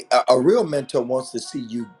 a real mentor wants to see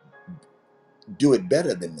you do it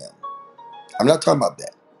better than them. I'm not talking about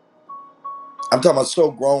that. I'm talking about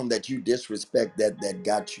so grown that you disrespect that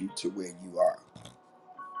got you to where you are.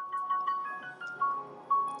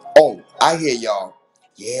 Oh, I hear y'all.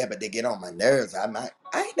 Yeah, but they get on my nerves. I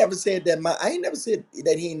ain't never said that I ain't never said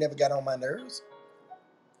that he ain't never got on my nerves.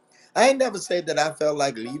 I ain't never said that I felt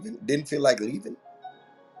like leaving, didn't feel like leaving.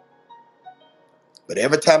 But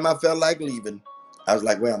every time I felt like leaving, I was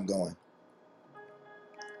like, where I'm going.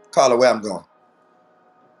 Carla, where I'm going.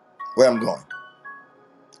 Where I'm going.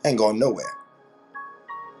 I ain't going nowhere.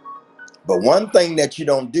 But one thing that you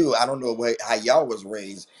don't do, I don't know how y'all was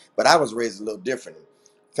raised, but I was raised a little different.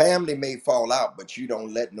 Family may fall out, but you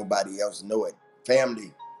don't let nobody else know it.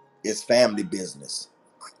 Family is family business.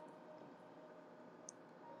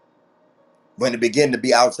 When it begin to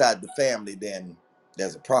be outside the family, then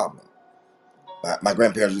there's a problem. My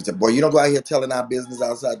grandparents used to say, boy, you don't go out here telling our business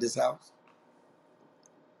outside this house.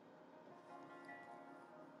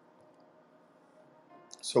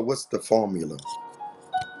 So what's the formula?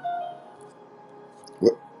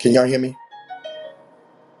 What, can y'all hear me?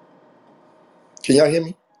 Can y'all hear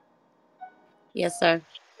me? Yes, sir.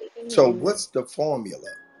 We can hear So you. what's the formula?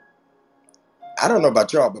 I don't know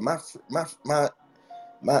about y'all, but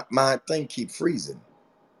my thing keep freezing.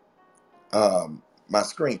 My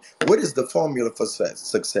screen. What is the formula for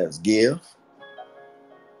success? Give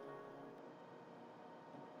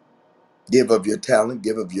of your talent,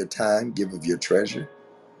 give of your time, give of your treasure.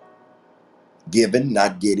 Giving,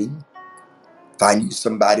 not getting. Find you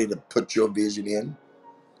somebody to put your vision in.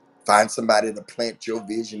 Find somebody to plant your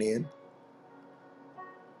vision in.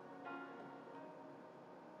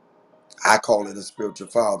 I call it a spiritual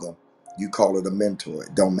father. You call it a mentor.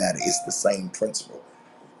 It don't matter. It's the same principle.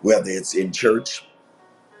 Whether it's in church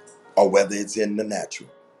or whether it's in the natural.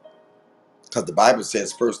 Because the Bible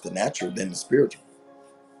says first the natural, then the spiritual.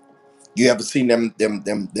 You ever seen them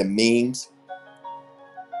memes?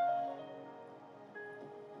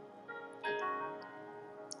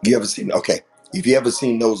 You ever seen, okay. If you ever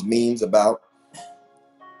seen those memes about,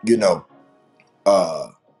 you know, uh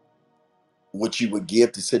what you would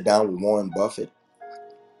give to sit down with Warren Buffett,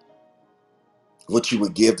 what you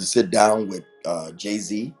would give to sit down with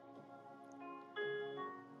Jay-Z.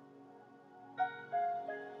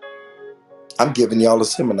 I'm giving y'all a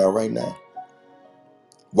seminar right now.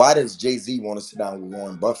 Why does Jay-Z want to sit down with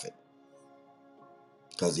Warren Buffett?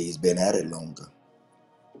 Because he's been at it longer.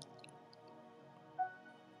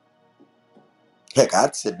 Heck,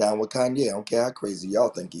 I'd sit down with Kanye. I don't care how crazy y'all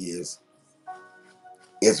think he is.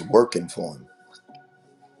 It's working for him.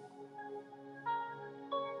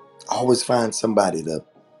 Always find somebody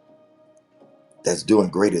that's doing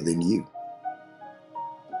greater than you.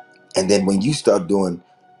 And then when you start doing,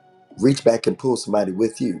 reach back and pull somebody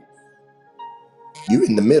with you. You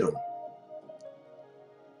in the middle.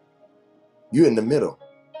 You in the middle.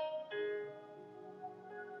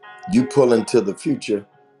 You pull into the future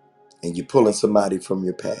and you pulling somebody from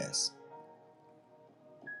your past.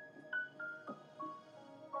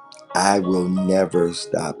 I will never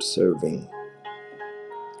stop serving.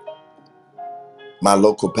 My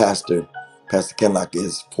local pastor, Pastor Kenlock,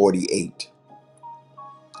 is 48.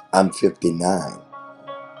 I'm 59.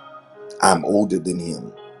 I'm older than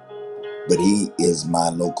him, but he is my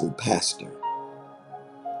local pastor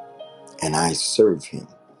and I serve him.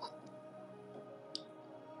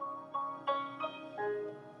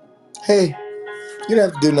 Hey, you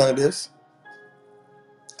don't have to do none of this.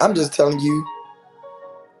 I'm just telling you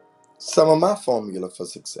some of my formula for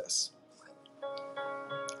success.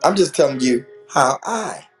 I'm just telling you how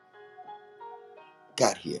I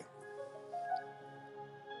got here.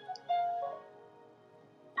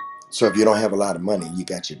 So if you don't have a lot of money, you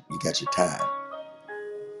got your time.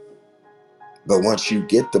 But once you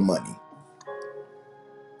get the money,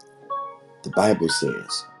 the Bible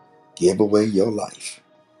says, give away your life.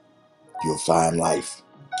 You'll find life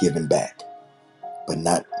giving back, but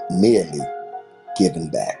not merely giving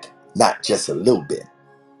back, not just a little bit.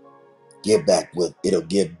 It'll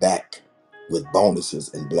give back with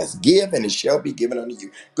bonuses and bless. Give and it shall be given unto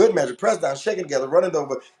you. Good measure, pressed down, shaken together, running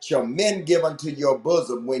over, shall men give unto your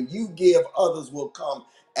bosom. When you give, others will come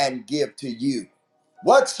and give to you.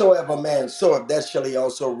 Whatsoever man soweth, that shall he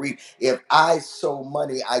also reap. If I sow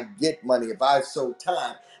money, I get money. If I sow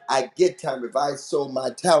time, I get time. If I sow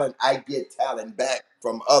my talent, I get talent back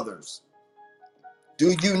from others.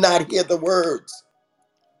 Do you not hear the words?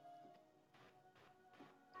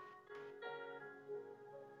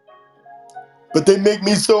 But they make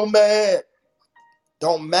me so mad.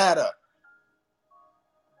 Don't matter.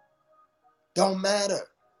 Don't matter.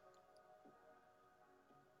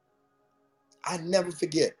 I never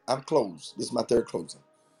forget. I'm closed. This is my third closing.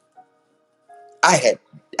 I had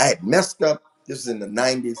I had messed up. This was in the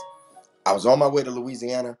 90s. I was on my way to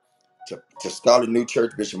Louisiana to start a new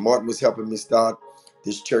church. Bishop Martin was helping me start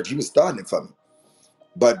this church. He was starting it for me.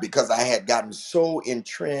 But because I had gotten so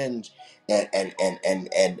entrenched and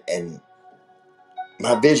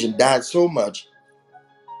my vision died so much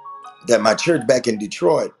that my church back in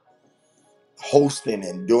Detroit, hosting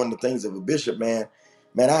and doing the things of a bishop, man,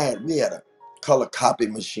 we had a color copy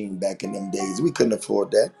machine back in them days. We couldn't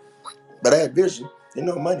afford that. But I had vision and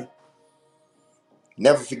no money.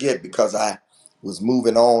 Never forget, because I was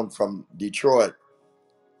moving on from Detroit,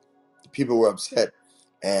 people were upset,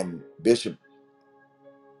 and Bishop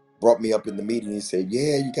brought me up in the meeting. He said,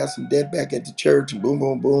 yeah, you got some debt back at the church, and boom,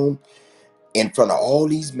 boom, boom. In front of all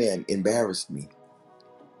these men, embarrassed me.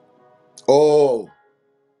 Oh,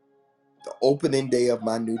 the opening day of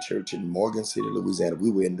my new church in Morgan City, Louisiana. We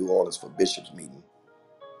were in New Orleans for Bishop's meeting.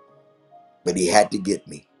 But he had to get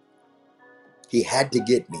me. He had to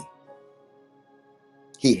get me.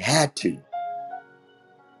 He had to.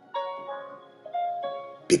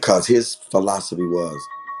 Because his philosophy was,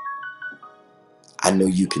 I know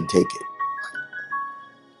you can take it.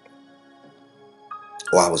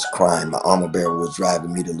 Oh, I was crying. My armor bearer was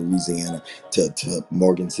driving me to Louisiana, to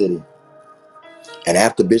Morgan City. And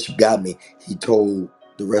after Bishop got me, he told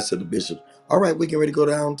the rest of the bishops, all right, we're getting ready to go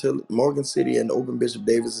down to Morgan City and open Bishop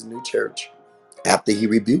Davis's new church. After he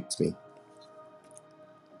rebukes me.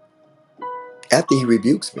 After he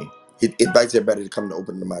rebukes me, he invites everybody to come to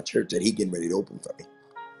open to my church that he getting ready to open for me.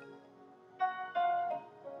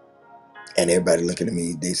 And everybody looking at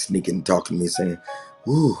me, they sneaking, talking to me, saying,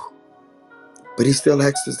 ooh, but he still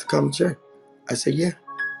asked us to come to church. I said, yeah.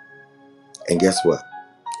 And guess what?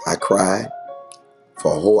 I cried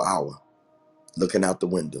for a whole hour, looking out the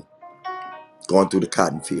window, going through the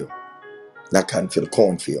cotton field. Not cotton field, the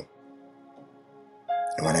cornfield.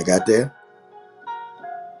 And when I got there,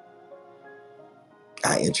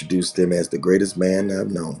 I introduced him as the greatest man I've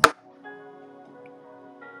known,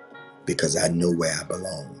 because I know where I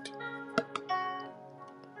belonged.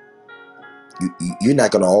 You're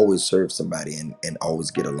not going to always serve somebody and always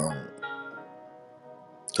get along,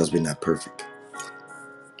 because we're not perfect.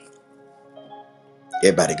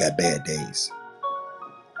 Everybody got bad days.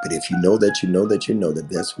 But if you know that you know that you know that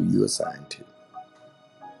that's who you assigned to,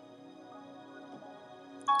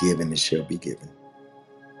 give and it shall be given.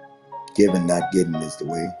 Giving, not getting is the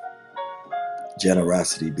way.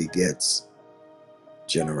 Generosity begets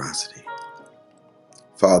generosity.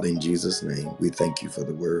 Father, in Jesus' name, we thank you for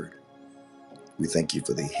the word. We thank you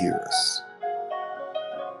for the hearers.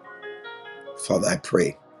 Father, I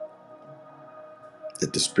pray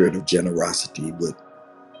that the spirit of generosity would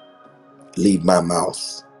leave my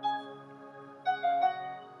mouth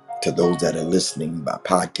to those that are listening by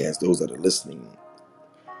podcast, those that are listening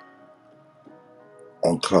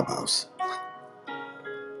on Clubhouse,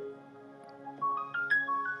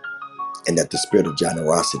 and that the spirit of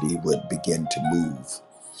generosity would begin to move.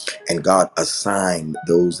 And God, assign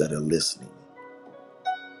those that are listening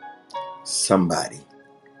somebody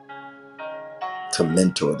to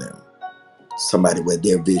mentor them, somebody where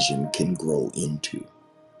their vision can grow into.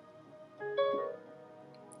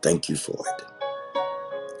 Thank you for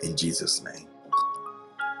it. In Jesus' name.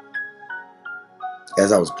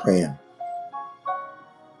 As I was praying,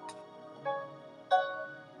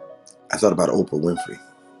 I thought about Oprah Winfrey,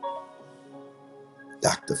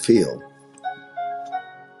 Dr. Phil,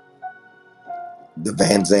 the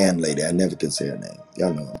Van Zandt lady. I never can say her name.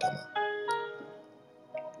 Y'all know what I'm talking about.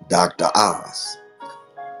 Dr. Oz.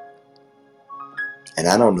 And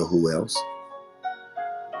I don't know who else.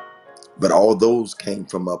 But all those came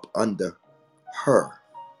from up under her.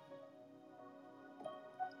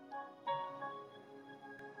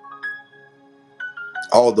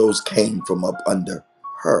 All those came from up under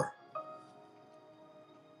her.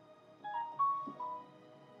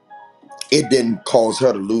 It didn't cause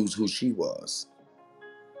her to lose who she was.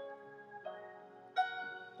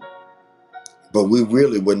 But we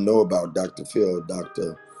really wouldn't know about Dr. Phil,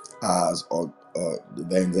 Dr. Oz, or the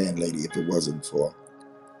Van Zandt lady if it wasn't for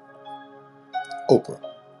Oprah.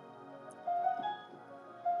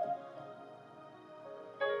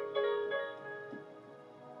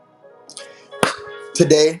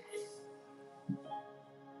 Today,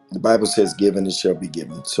 the Bible says, give and it shall be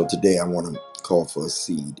given. So today I want to call for a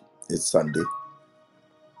seed. It's Sunday.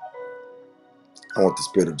 I want the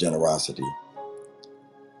spirit of generosity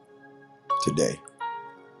today.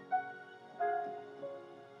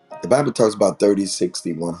 The Bible talks about 30,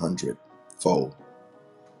 60, 100 fold.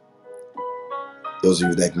 Those of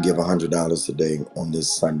you that can give $100 today on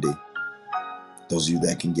this Sunday. Those of you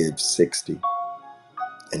that can give 60.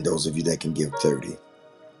 And those of you that can give 30.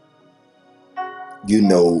 You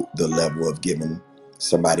know the level of giving.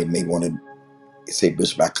 Somebody may want to say,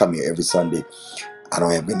 Bishop, I come here every Sunday. I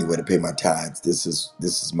don't have anywhere to pay my tithes. This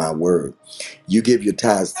is my word. You give your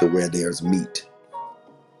tithes to where there's meat.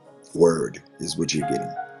 Word is what you're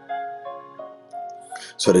getting.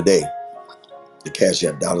 So today, the Cash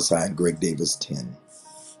App, $ Greg Davis 10.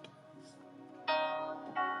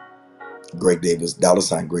 Greg Davis,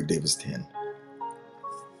 $ Greg Davis 10.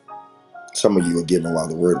 Some of you are giving while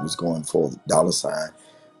the word was going forth. $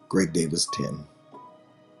 Greg Davis 10,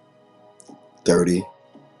 30,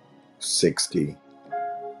 60,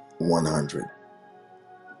 100.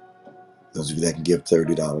 Those of you that can give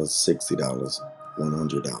 $30, $60,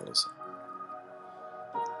 $100.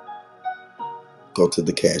 Go to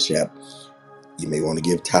the Cash App. You may want to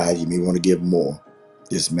give tithe. You may want to give more.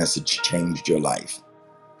 This message changed your life.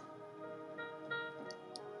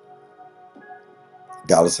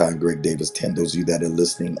 $ Greg Davis 10. Those of you that are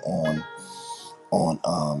listening on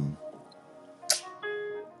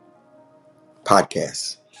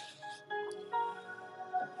podcasts,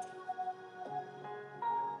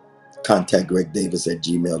 contact Greg Davis at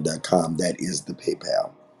gmail.com. That is the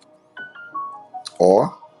PayPal.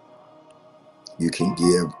 Or you can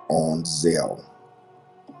give on Zelle.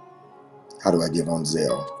 How do I give on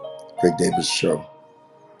Zelle? Greg Davis Show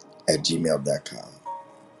at gmail.com.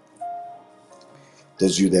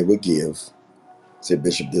 Those of you that would give, say,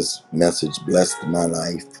 Bishop, this message blessed my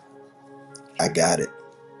life. I got it.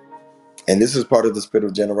 And this is part of the spirit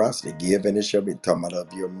of generosity. Give and it shall be. Talking about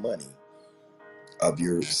of your money, of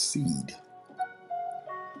your seed.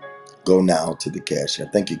 Go now to the Cash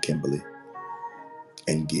App. Thank you, Kimberly.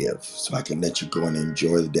 And give. So I can let you go and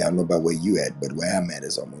enjoy the day. I don't know about where you at, but where I'm at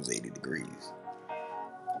is almost 80 degrees.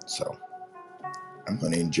 So I'm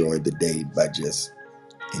going to enjoy the day by just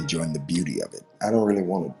enjoying the beauty of it. I don't really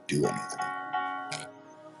want to do anything.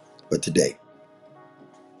 But today,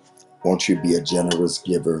 won't you be a generous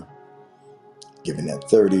giver, giving that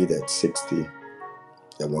 30, that 60,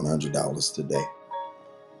 that $100 today?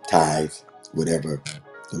 Tithe, whatever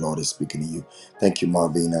the Lord is speaking to you. Thank you,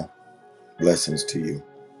 Marvina. Blessings to you.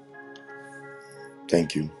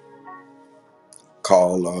 Thank you.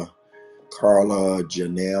 Carla,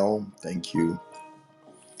 Janelle, thank you.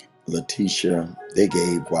 Letitia, they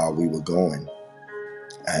gave while we were going.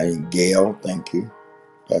 And Gail, thank you.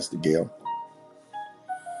 Pastor Gail.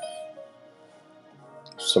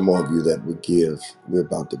 Some more of you that would give. We're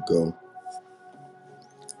about to go.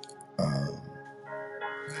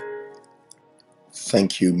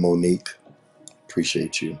 Thank you, Monique.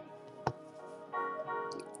 Appreciate you.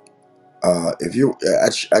 If you,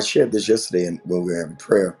 I shared this yesterday when we were having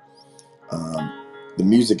prayer. The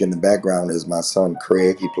music in the background is my son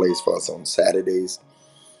Craig. He plays for us on Saturdays.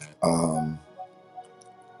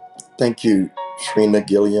 Thank you, Trina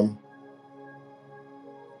Gilliam.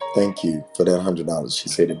 Thank you for that $100. She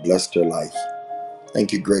said it blessed her life.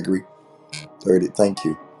 Thank you, Gregory. 30. Thank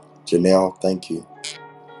you, Janelle. Thank you,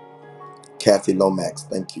 Kathy Lomax.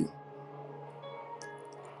 Thank you.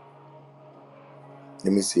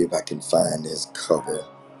 Let me see if I can find this cover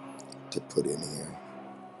to put in here.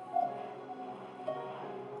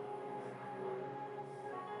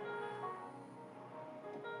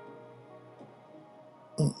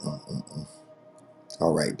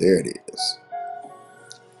 All right, there it is.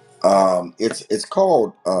 It's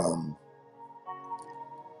called I'll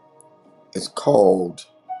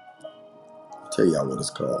tell y'all what it's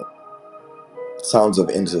called. Sounds of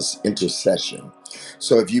Intercession.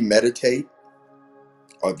 So if you meditate,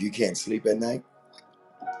 or if you can't sleep at night,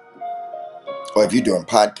 or if you're doing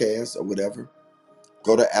podcasts or whatever,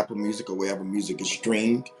 go to Apple Music or wherever music is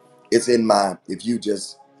streamed. It's in my, if you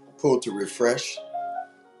just pull to refresh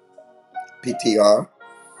PTR,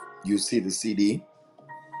 you see the CD,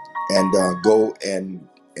 and go and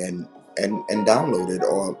download it.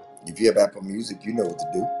 Or if you have Apple Music, you know what to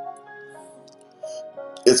do.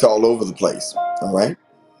 It's all over the place. All right,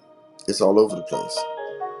 it's all over the place.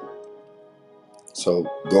 So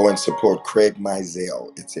go and support Craig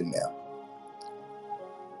Mizell. It's in there.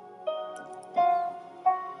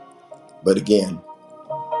 But again,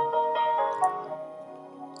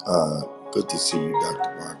 good to see you,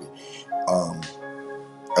 Dr. Barbie.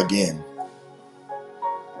 Again,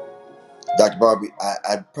 Dr. Barbie,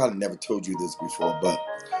 I probably never told you this before, but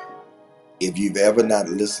if you've ever not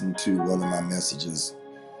listened to one of my messages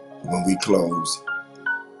when we close,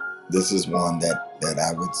 this is one that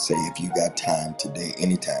I would say, if you got time today,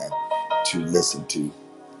 anytime, to listen to.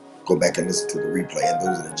 Go back and listen to the replay. And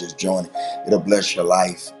those that are just joining, it'll bless your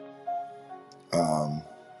life.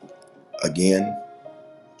 Again,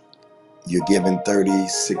 you're giving 30,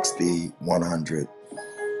 60, 100.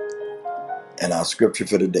 And our scripture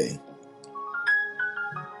for today: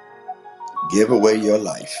 give away your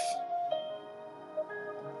life.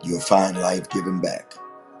 You'll find life giving back.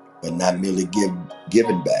 But not merely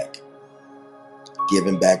giving back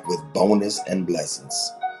with bonus and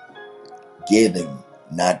blessings. Giving,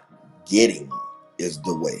 not getting, is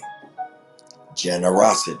the way.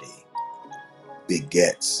 Generosity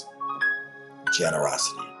begets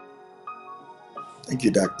generosity. Thank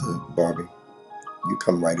you, Dr. Barbie. You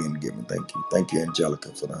come right in and give me. Thank you. Thank you,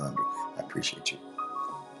 Angelica, for the 100. I appreciate you.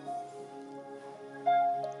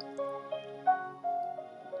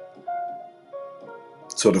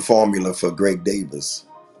 So the formula for Greg Davis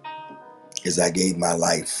is I gave my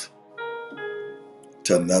life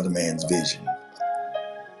to another man's vision.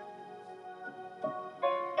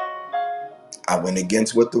 I went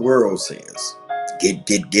against what the world says. Get,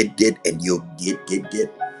 and you'll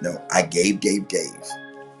get. No, I gave.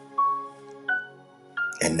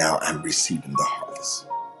 And now I'm receiving the harvest.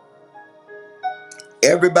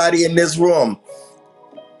 Everybody in this room,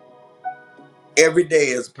 every day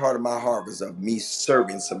is part of my harvest of me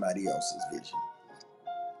serving somebody else's vision.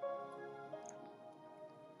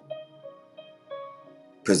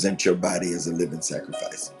 Present your body as a living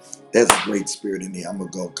sacrifice. There's a great spirit in here. I'm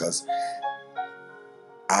going to go because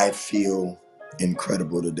I feel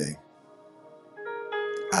incredible today.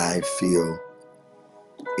 I feel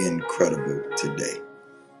incredible today.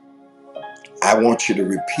 I want you to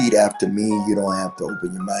repeat after me. You don't have to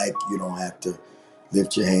open your mic. You don't have to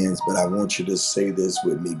lift your hands, but I want you to say this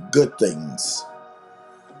with me. Good things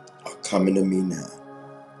are coming to me now.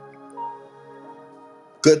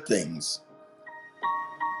 Good things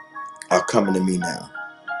are coming to me now.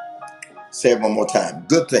 Say it one more time.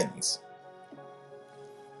 Good things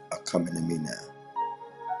are coming to me now.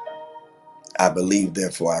 I believe,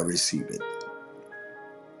 therefore I receive it.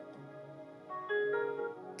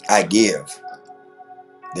 I give,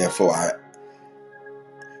 therefore I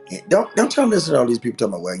don't y'all listen to all these people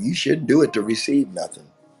talking about, well, you shouldn't do it to receive nothing.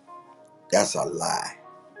 That's a lie.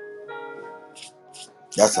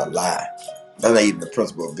 That's a lie. That's not even the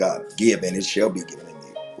principle of God. Give and it shall be given in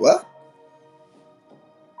you. What?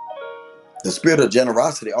 The spirit of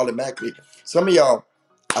generosity automatically. Some of y'all,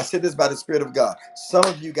 I said this by the spirit of God. Some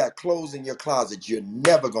of you got clothes in your closet you're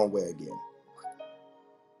never gonna wear again.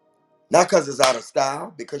 Not because it's out of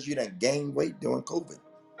style, because you done gained weight during COVID.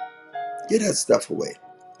 Get that stuff away.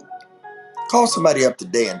 Call somebody up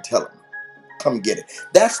today and tell them, come get it.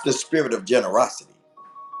 That's the spirit of generosity.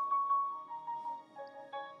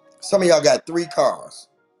 Some of y'all got 3 cars.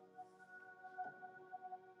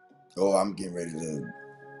 Oh, I'm getting ready to,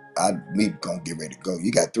 we gonna get ready to go.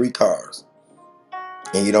 You got 3 cars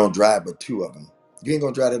and you don't drive but 2 of them. You ain't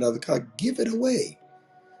gonna drive that other car. Give it away.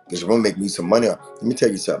 Because you're gonna make me some money. Let me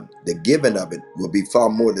tell you something. The giving of it will be far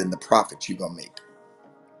more than the profit you're gonna make.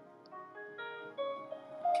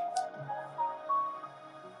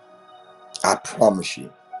 I promise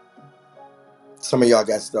you. Some of y'all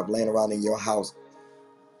got stuff laying around in your house.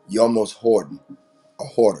 You're almost hoarding. A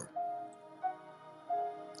hoarder.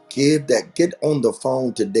 Give that. Get on the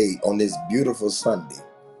phone today on this beautiful Sunday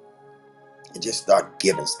and just start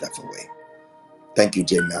giving stuff away. Thank you,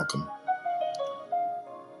 Jay Malcolm.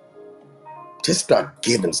 Just start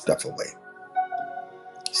giving stuff away.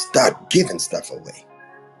 Start giving stuff away.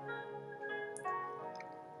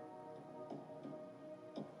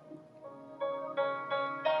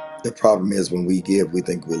 The problem is when we give, we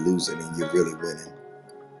think we're losing and you're really winning.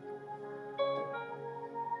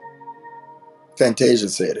 Fantasia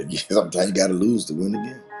said it. Sometimes you got to lose to win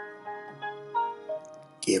again.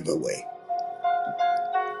 Give away.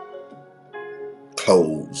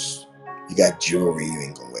 Clothes. You got jewelry you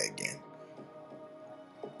ain't going to wear again.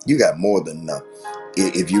 You got more than enough.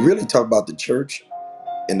 If you really talk about the church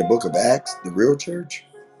in the book of Acts, the real church,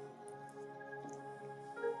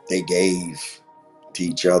 they gave to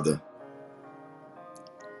each other.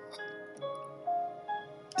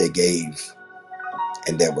 They gave,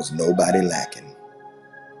 and there was nobody lacking.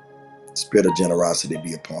 The spirit of generosity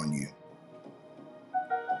be upon you.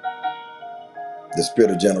 The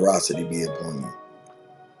spirit of generosity be upon you.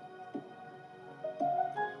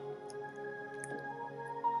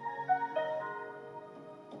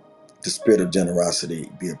 The spirit of generosity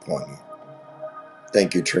be upon you.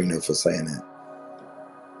 Thank you, Trina, for saying that.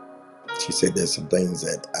 She said there's some things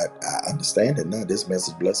that I understand it now. This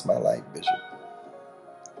message blessed my life, Bishop.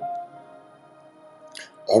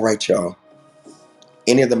 All right, y'all.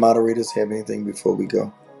 Any of the moderators have anything before we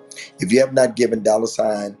go? If you have not given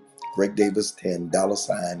 $ Greg Davis 10,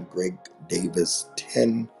 $ Greg Davis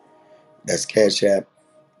 10, that's Cash App.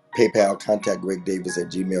 PayPal, contact Greg Davis at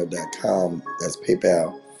gmail.com. That's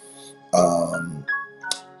PayPal.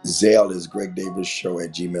 Zelle is Greg Davis Show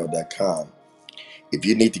at gmail.com. If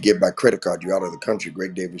you need to give by credit card, you're out of the country,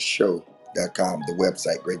 GregDavisShow.com, the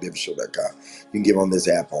website, GregDavisShow.com. You can give on this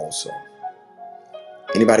app also.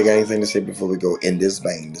 Anybody got anything to say before we go in this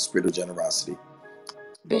vein, the spirit of generosity?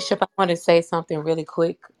 Bishop, I want to say something really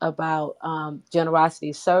quick about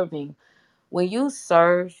generosity serving. When you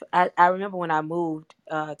serve, I remember when I moved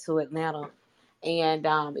to Atlanta, and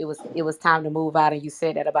it was time to move out. And you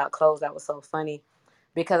said that about clothes. That was so funny,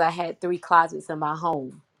 because I had three closets in my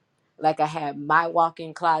home. Like, I had my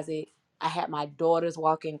walk-in closet, I had my daughter's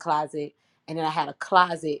walk-in closet, and then I had a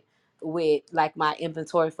closet with like my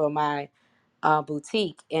inventory for my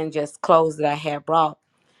boutique and just clothes that I had brought.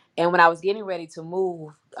 And when I was getting ready to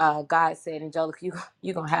move, God said, Angelica,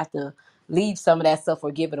 you're gonna have to leave some of that stuff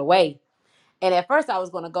or give it away. And at first I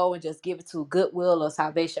was going to go and just give it to Goodwill or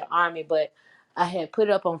Salvation Army, but I had put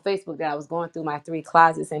it up on Facebook that I was going through my three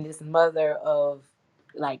closets, and this mother of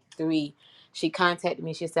like three, she contacted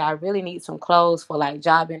me. She said, I really need some clothes for like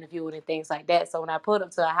job interviewing and things like that. So when I put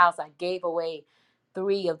up to her house, I gave away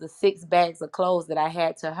three of the 6 bags of clothes that I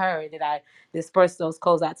had to her, that I dispersed those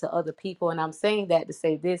clothes out to other people. And I'm saying that to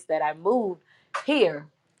say this, that I moved here,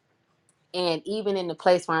 and even in the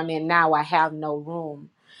place where I'm in now, I have no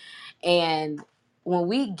room. And when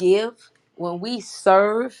we give, when we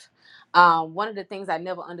serve, one of the things I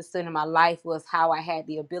never understood in my life was how I had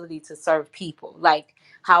the ability to serve people. Like,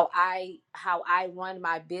 how I run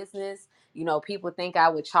my business. People think I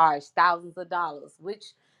would charge thousands of dollars,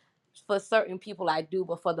 which for certain people I do,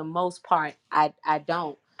 but for the most part I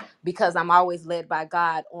don't, because I'm always led by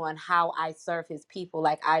God on how I serve his people.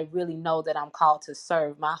 Like, I really know that I'm called to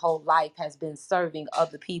serve. My whole life has been serving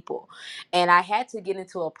other people. And I had to get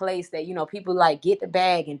into a place that, people like get the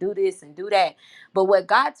bag and do this and do that. But what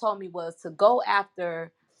God told me was to go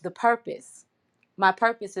after the purpose. My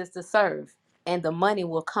purpose is to serve, and the money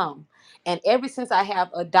will come. And ever since I have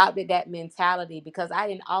adopted that mentality, because I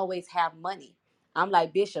didn't always have money. I'm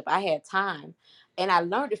like, Bishop, I had time. And I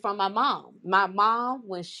learned it from my mom. My mom,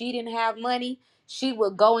 when she didn't have money, she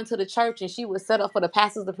would go into the church and she would set up for the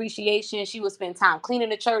pastor's appreciation. She would spend time cleaning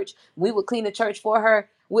the church. We would clean the church for her,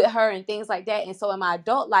 with her, and things like that. And so in my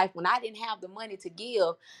adult life, when I didn't have the money to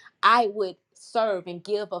give, I would serve and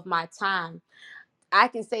give of my time. I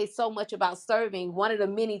can say so much about serving. One of the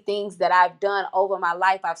many things that I've done over my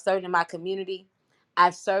life, I've served in my community.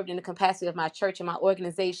 I've served in the capacity of my church and my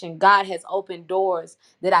organization. God has opened doors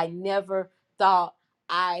that I never thought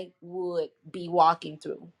I would be walking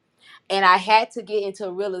through. And I had to get into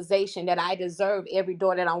a realization that I deserve every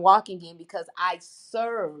door that I'm walking in, because I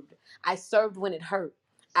served. I served when it hurt.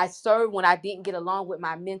 I served when I didn't get along with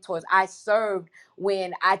my mentors. I served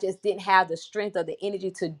when I just didn't have the strength or the energy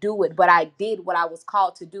to do it. But I did what I was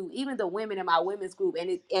called to do. Even the women in my women's group,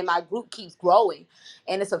 and my group keeps growing,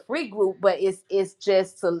 and it's a free group, but it's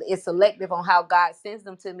selective on how God sends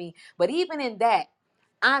them to me. But even in that,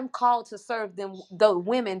 I'm called to serve them, the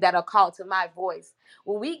women that are called to my voice.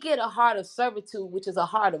 When we get a heart of servitude, which is a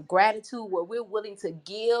heart of gratitude, where we're willing to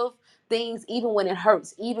give things even when it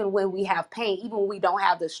hurts, even when we have pain, even when we don't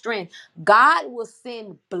have the strength, God will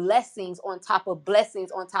send blessings on top of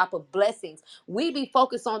blessings on top of blessings. We be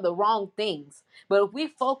focused on the wrong things. But if we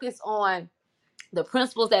focus on the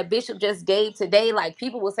principles that Bishop just gave today, like,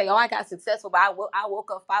 people will say, oh, I got successful, but I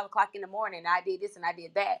woke up 5 o'clock in the morning and I did this and I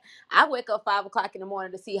did that. I wake up 5 o'clock in the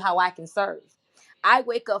morning to see how I can serve. I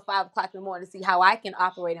wake up 5 o'clock in the morning to see how I can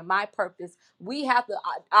operate in my purpose. We have to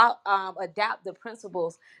adapt the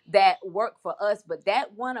principles that work for us. But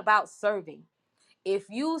that one about serving, if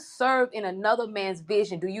you serve in another man's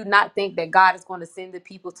vision, do you not think that God is going to send the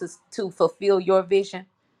people to fulfill your vision?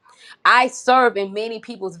 I serve in many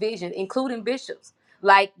people's visions, including Bishop's.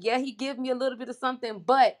 Like, yeah, he gave me a little bit of something,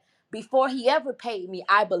 but before he ever paid me,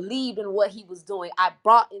 I believed in what he was doing. I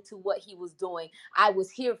brought into what he was doing. I was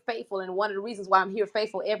here faithful. And one of the reasons why I'm here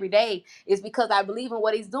faithful every day is because I believe in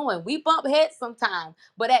what he's doing. We bump heads sometimes,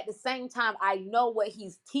 but at the same time, I know what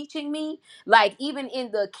he's teaching me. Like, even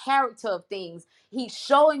in the character of things, he's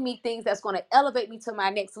showing me things that's going to elevate me to my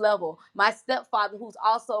next level. My stepfather, who's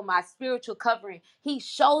also my spiritual covering, he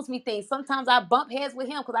shows me things. Sometimes I bump heads with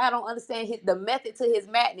him because I don't understand the method to his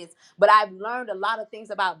madness. But I've learned a lot of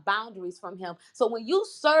things about boundaries from him. So when you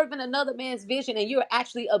serve in another man's vision and you're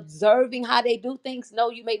actually observing how they do things, no,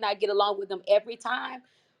 you may not get along with them every time.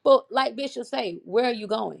 But like Bishop say, where are you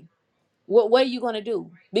going? What are you going to do?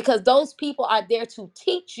 Because those people are there to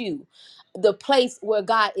teach you the place where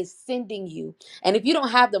God is sending you. And if you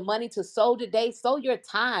don't have the money to sow today, sow your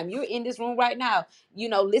time. You're in this room right now,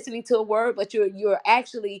 listening to a word, but you're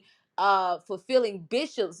actually fulfilling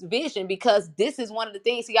Bishop's vision, because this is one of the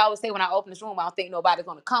things he always say, when I open this room, I don't think nobody's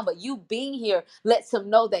going to come. But you being here lets him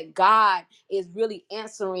know that God is really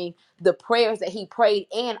answering the prayers that he prayed,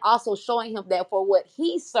 and also showing him that for what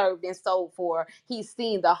he served and sold for, he's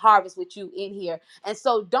seen the harvest with you in here. And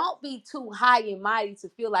so don't be too high and mighty to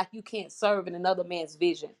feel like you can't serve in another man's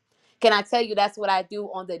vision. Can I tell you that's what I do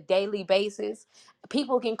on the daily basis?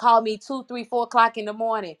 People can call me 2, 3, 4 o'clock in the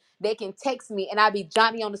morning. They can text me and I be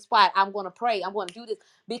Johnny on the spot. I'm going to pray. I'm going to do this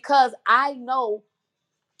because I know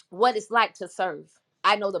what it's like to serve.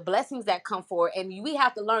 I know the blessings that come forward, and we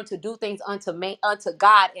have to learn to do things unto man, unto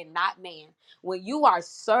God, and not man. When you are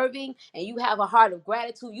serving and you have a heart of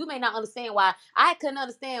gratitude, you may not understand why. I couldn't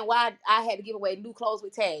understand why I had to give away new clothes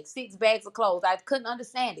with tags, 6 bags of clothes. I couldn't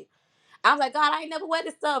understand it. I was like, God, I ain't never wear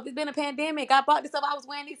this stuff. It's been a pandemic. I bought this stuff. I was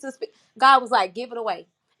wearing these. God was like, give it away.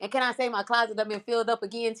 And can I say my closet has been filled up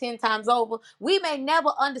again 10 times over? We may never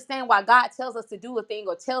understand why God tells us to do a thing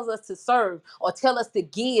or tells us to serve or tell us to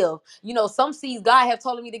give. You know, some seeds God have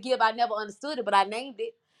told me to give. I never understood it, but I named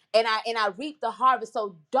it. And I reaped the harvest.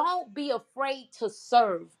 So don't be afraid to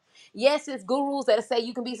serve. Yes, it's gurus that say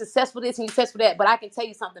you can be successful this and successful that, but I can tell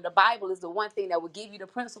you something. The Bible is the one thing that will give you the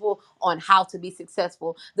principle on how to be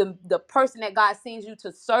successful. The person that God sends you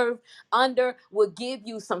to serve under will give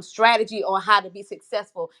you some strategy on how to be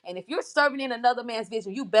successful. And if you're serving in another man's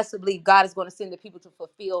vision, you best believe God is going to send the people to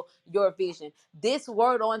fulfill your vision. This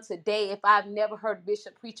word on today, if I've never heard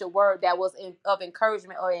Bishop preach a word that was of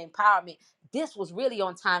encouragement or empowerment, this was really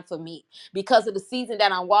on time for me because of the season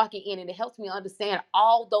that I'm walking in. And it helps me understand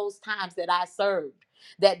all those times that I served,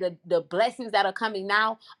 that the blessings that are coming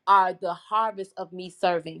now are the harvest of me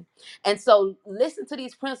serving. And so listen to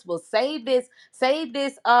these principles. Save this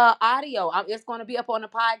audio. It's going to be up on the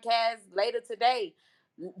podcast later today.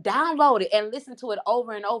 Download it and listen to it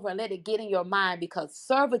over and over and let it get in your mind, because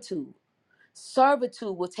servitude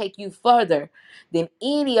will take you further than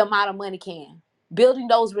any amount of money can. Building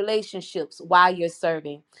those relationships while you're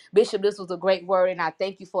serving. Bishop, this was a great word, and I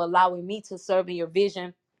thank you for allowing me to serve in your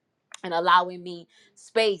vision and allowing me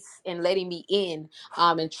space and letting me in,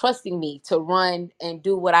 and trusting me to run and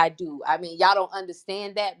do what I do. I mean, y'all don't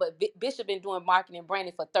understand that, but Bishop been doing marketing and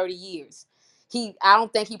branding for 30 years. I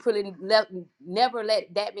don't think he never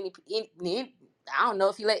let that many, I don't know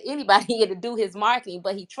if he let anybody in to do his marketing,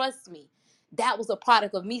 but he trusts me. That was a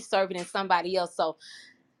product of me serving in somebody else. So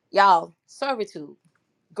y'all, servitude,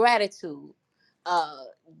 gratitude, uh,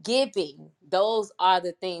 giving, those are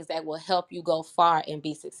the things that will help you go far and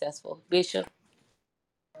be successful. Bishop.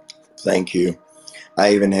 Thank you.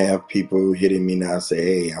 I even have people hitting me now say,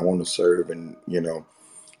 hey, I want to serve. And,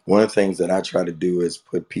 one of the things that I try to do is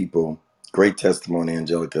put people, great testimony,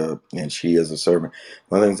 Angelica, and she is a servant.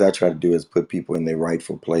 One of the things I try to do is put people in their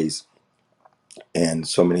rightful place. And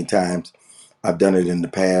so many times I've done it in the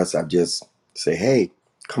past. I've just say, hey,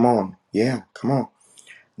 come on. Yeah, come on.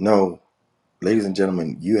 No, ladies and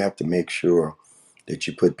gentlemen, you have to make sure that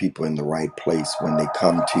you put people in the right place when they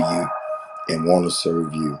come to you and want to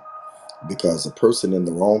serve you. Because a person in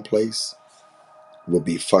the wrong place will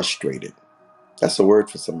be frustrated. That's a word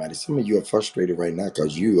for somebody. Some of you are frustrated right now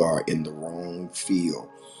because you are in the wrong field.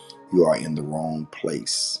 You are in the wrong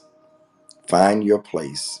place. Find your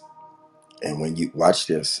place. And when you watch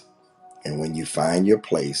this, and when you find your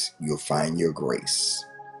place, you'll find your grace.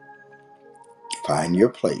 Find your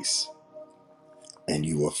place and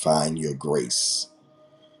you will find your grace.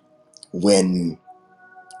 When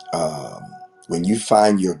um, when you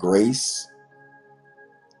find your grace,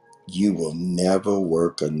 you will never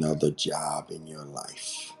work another job in your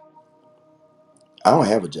life. I don't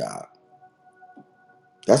have a job.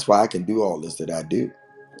 That's why I can do all this that I do,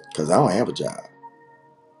 because I don't have a job.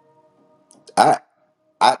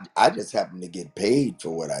 I, I just happen to get paid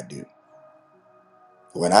for what I do.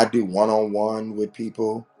 When I do one-on-one with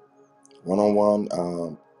people,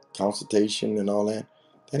 one-on-one consultation and all that,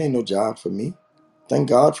 that ain't no job for me. Thank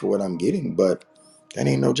God for what I'm getting, but that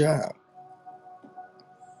ain't no job.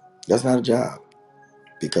 That's not a job,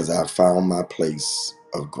 because I found my place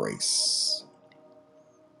of grace.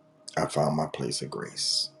 I found my place of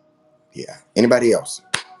grace. Yeah. Anybody else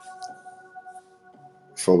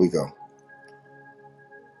before we go?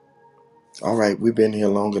 All right, we've been here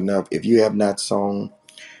long enough. If you have not sown,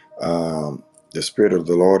 the Spirit of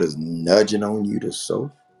the Lord is nudging on you to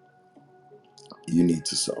sow. You need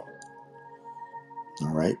to sow.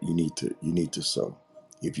 All right, you need to sow.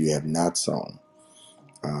 If you have not sown,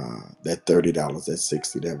 that $30, that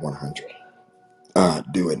 60, that 100,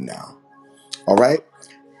 do it now. All right,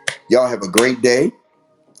 y'all have a great day.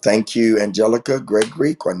 Thank you, Angelica,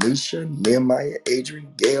 Gregory, Cornisha, Nehemiah,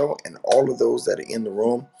 Adrian, Gail, and all of those that are in the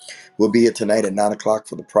room. We'll be here tonight at 9 o'clock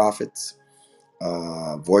for the Prophets,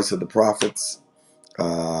 Voice of the Prophets.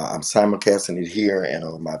 I'm simulcasting it here and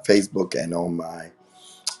on my Facebook and on my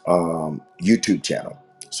YouTube channel.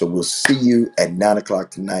 So we'll see you at 9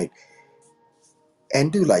 o'clock tonight.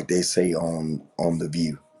 And do like they say on The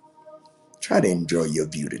View. Try to enjoy your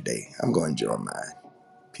view today. I'm going to enjoy mine.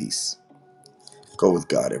 Peace. Go with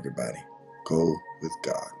God, everybody. Go with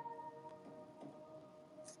God.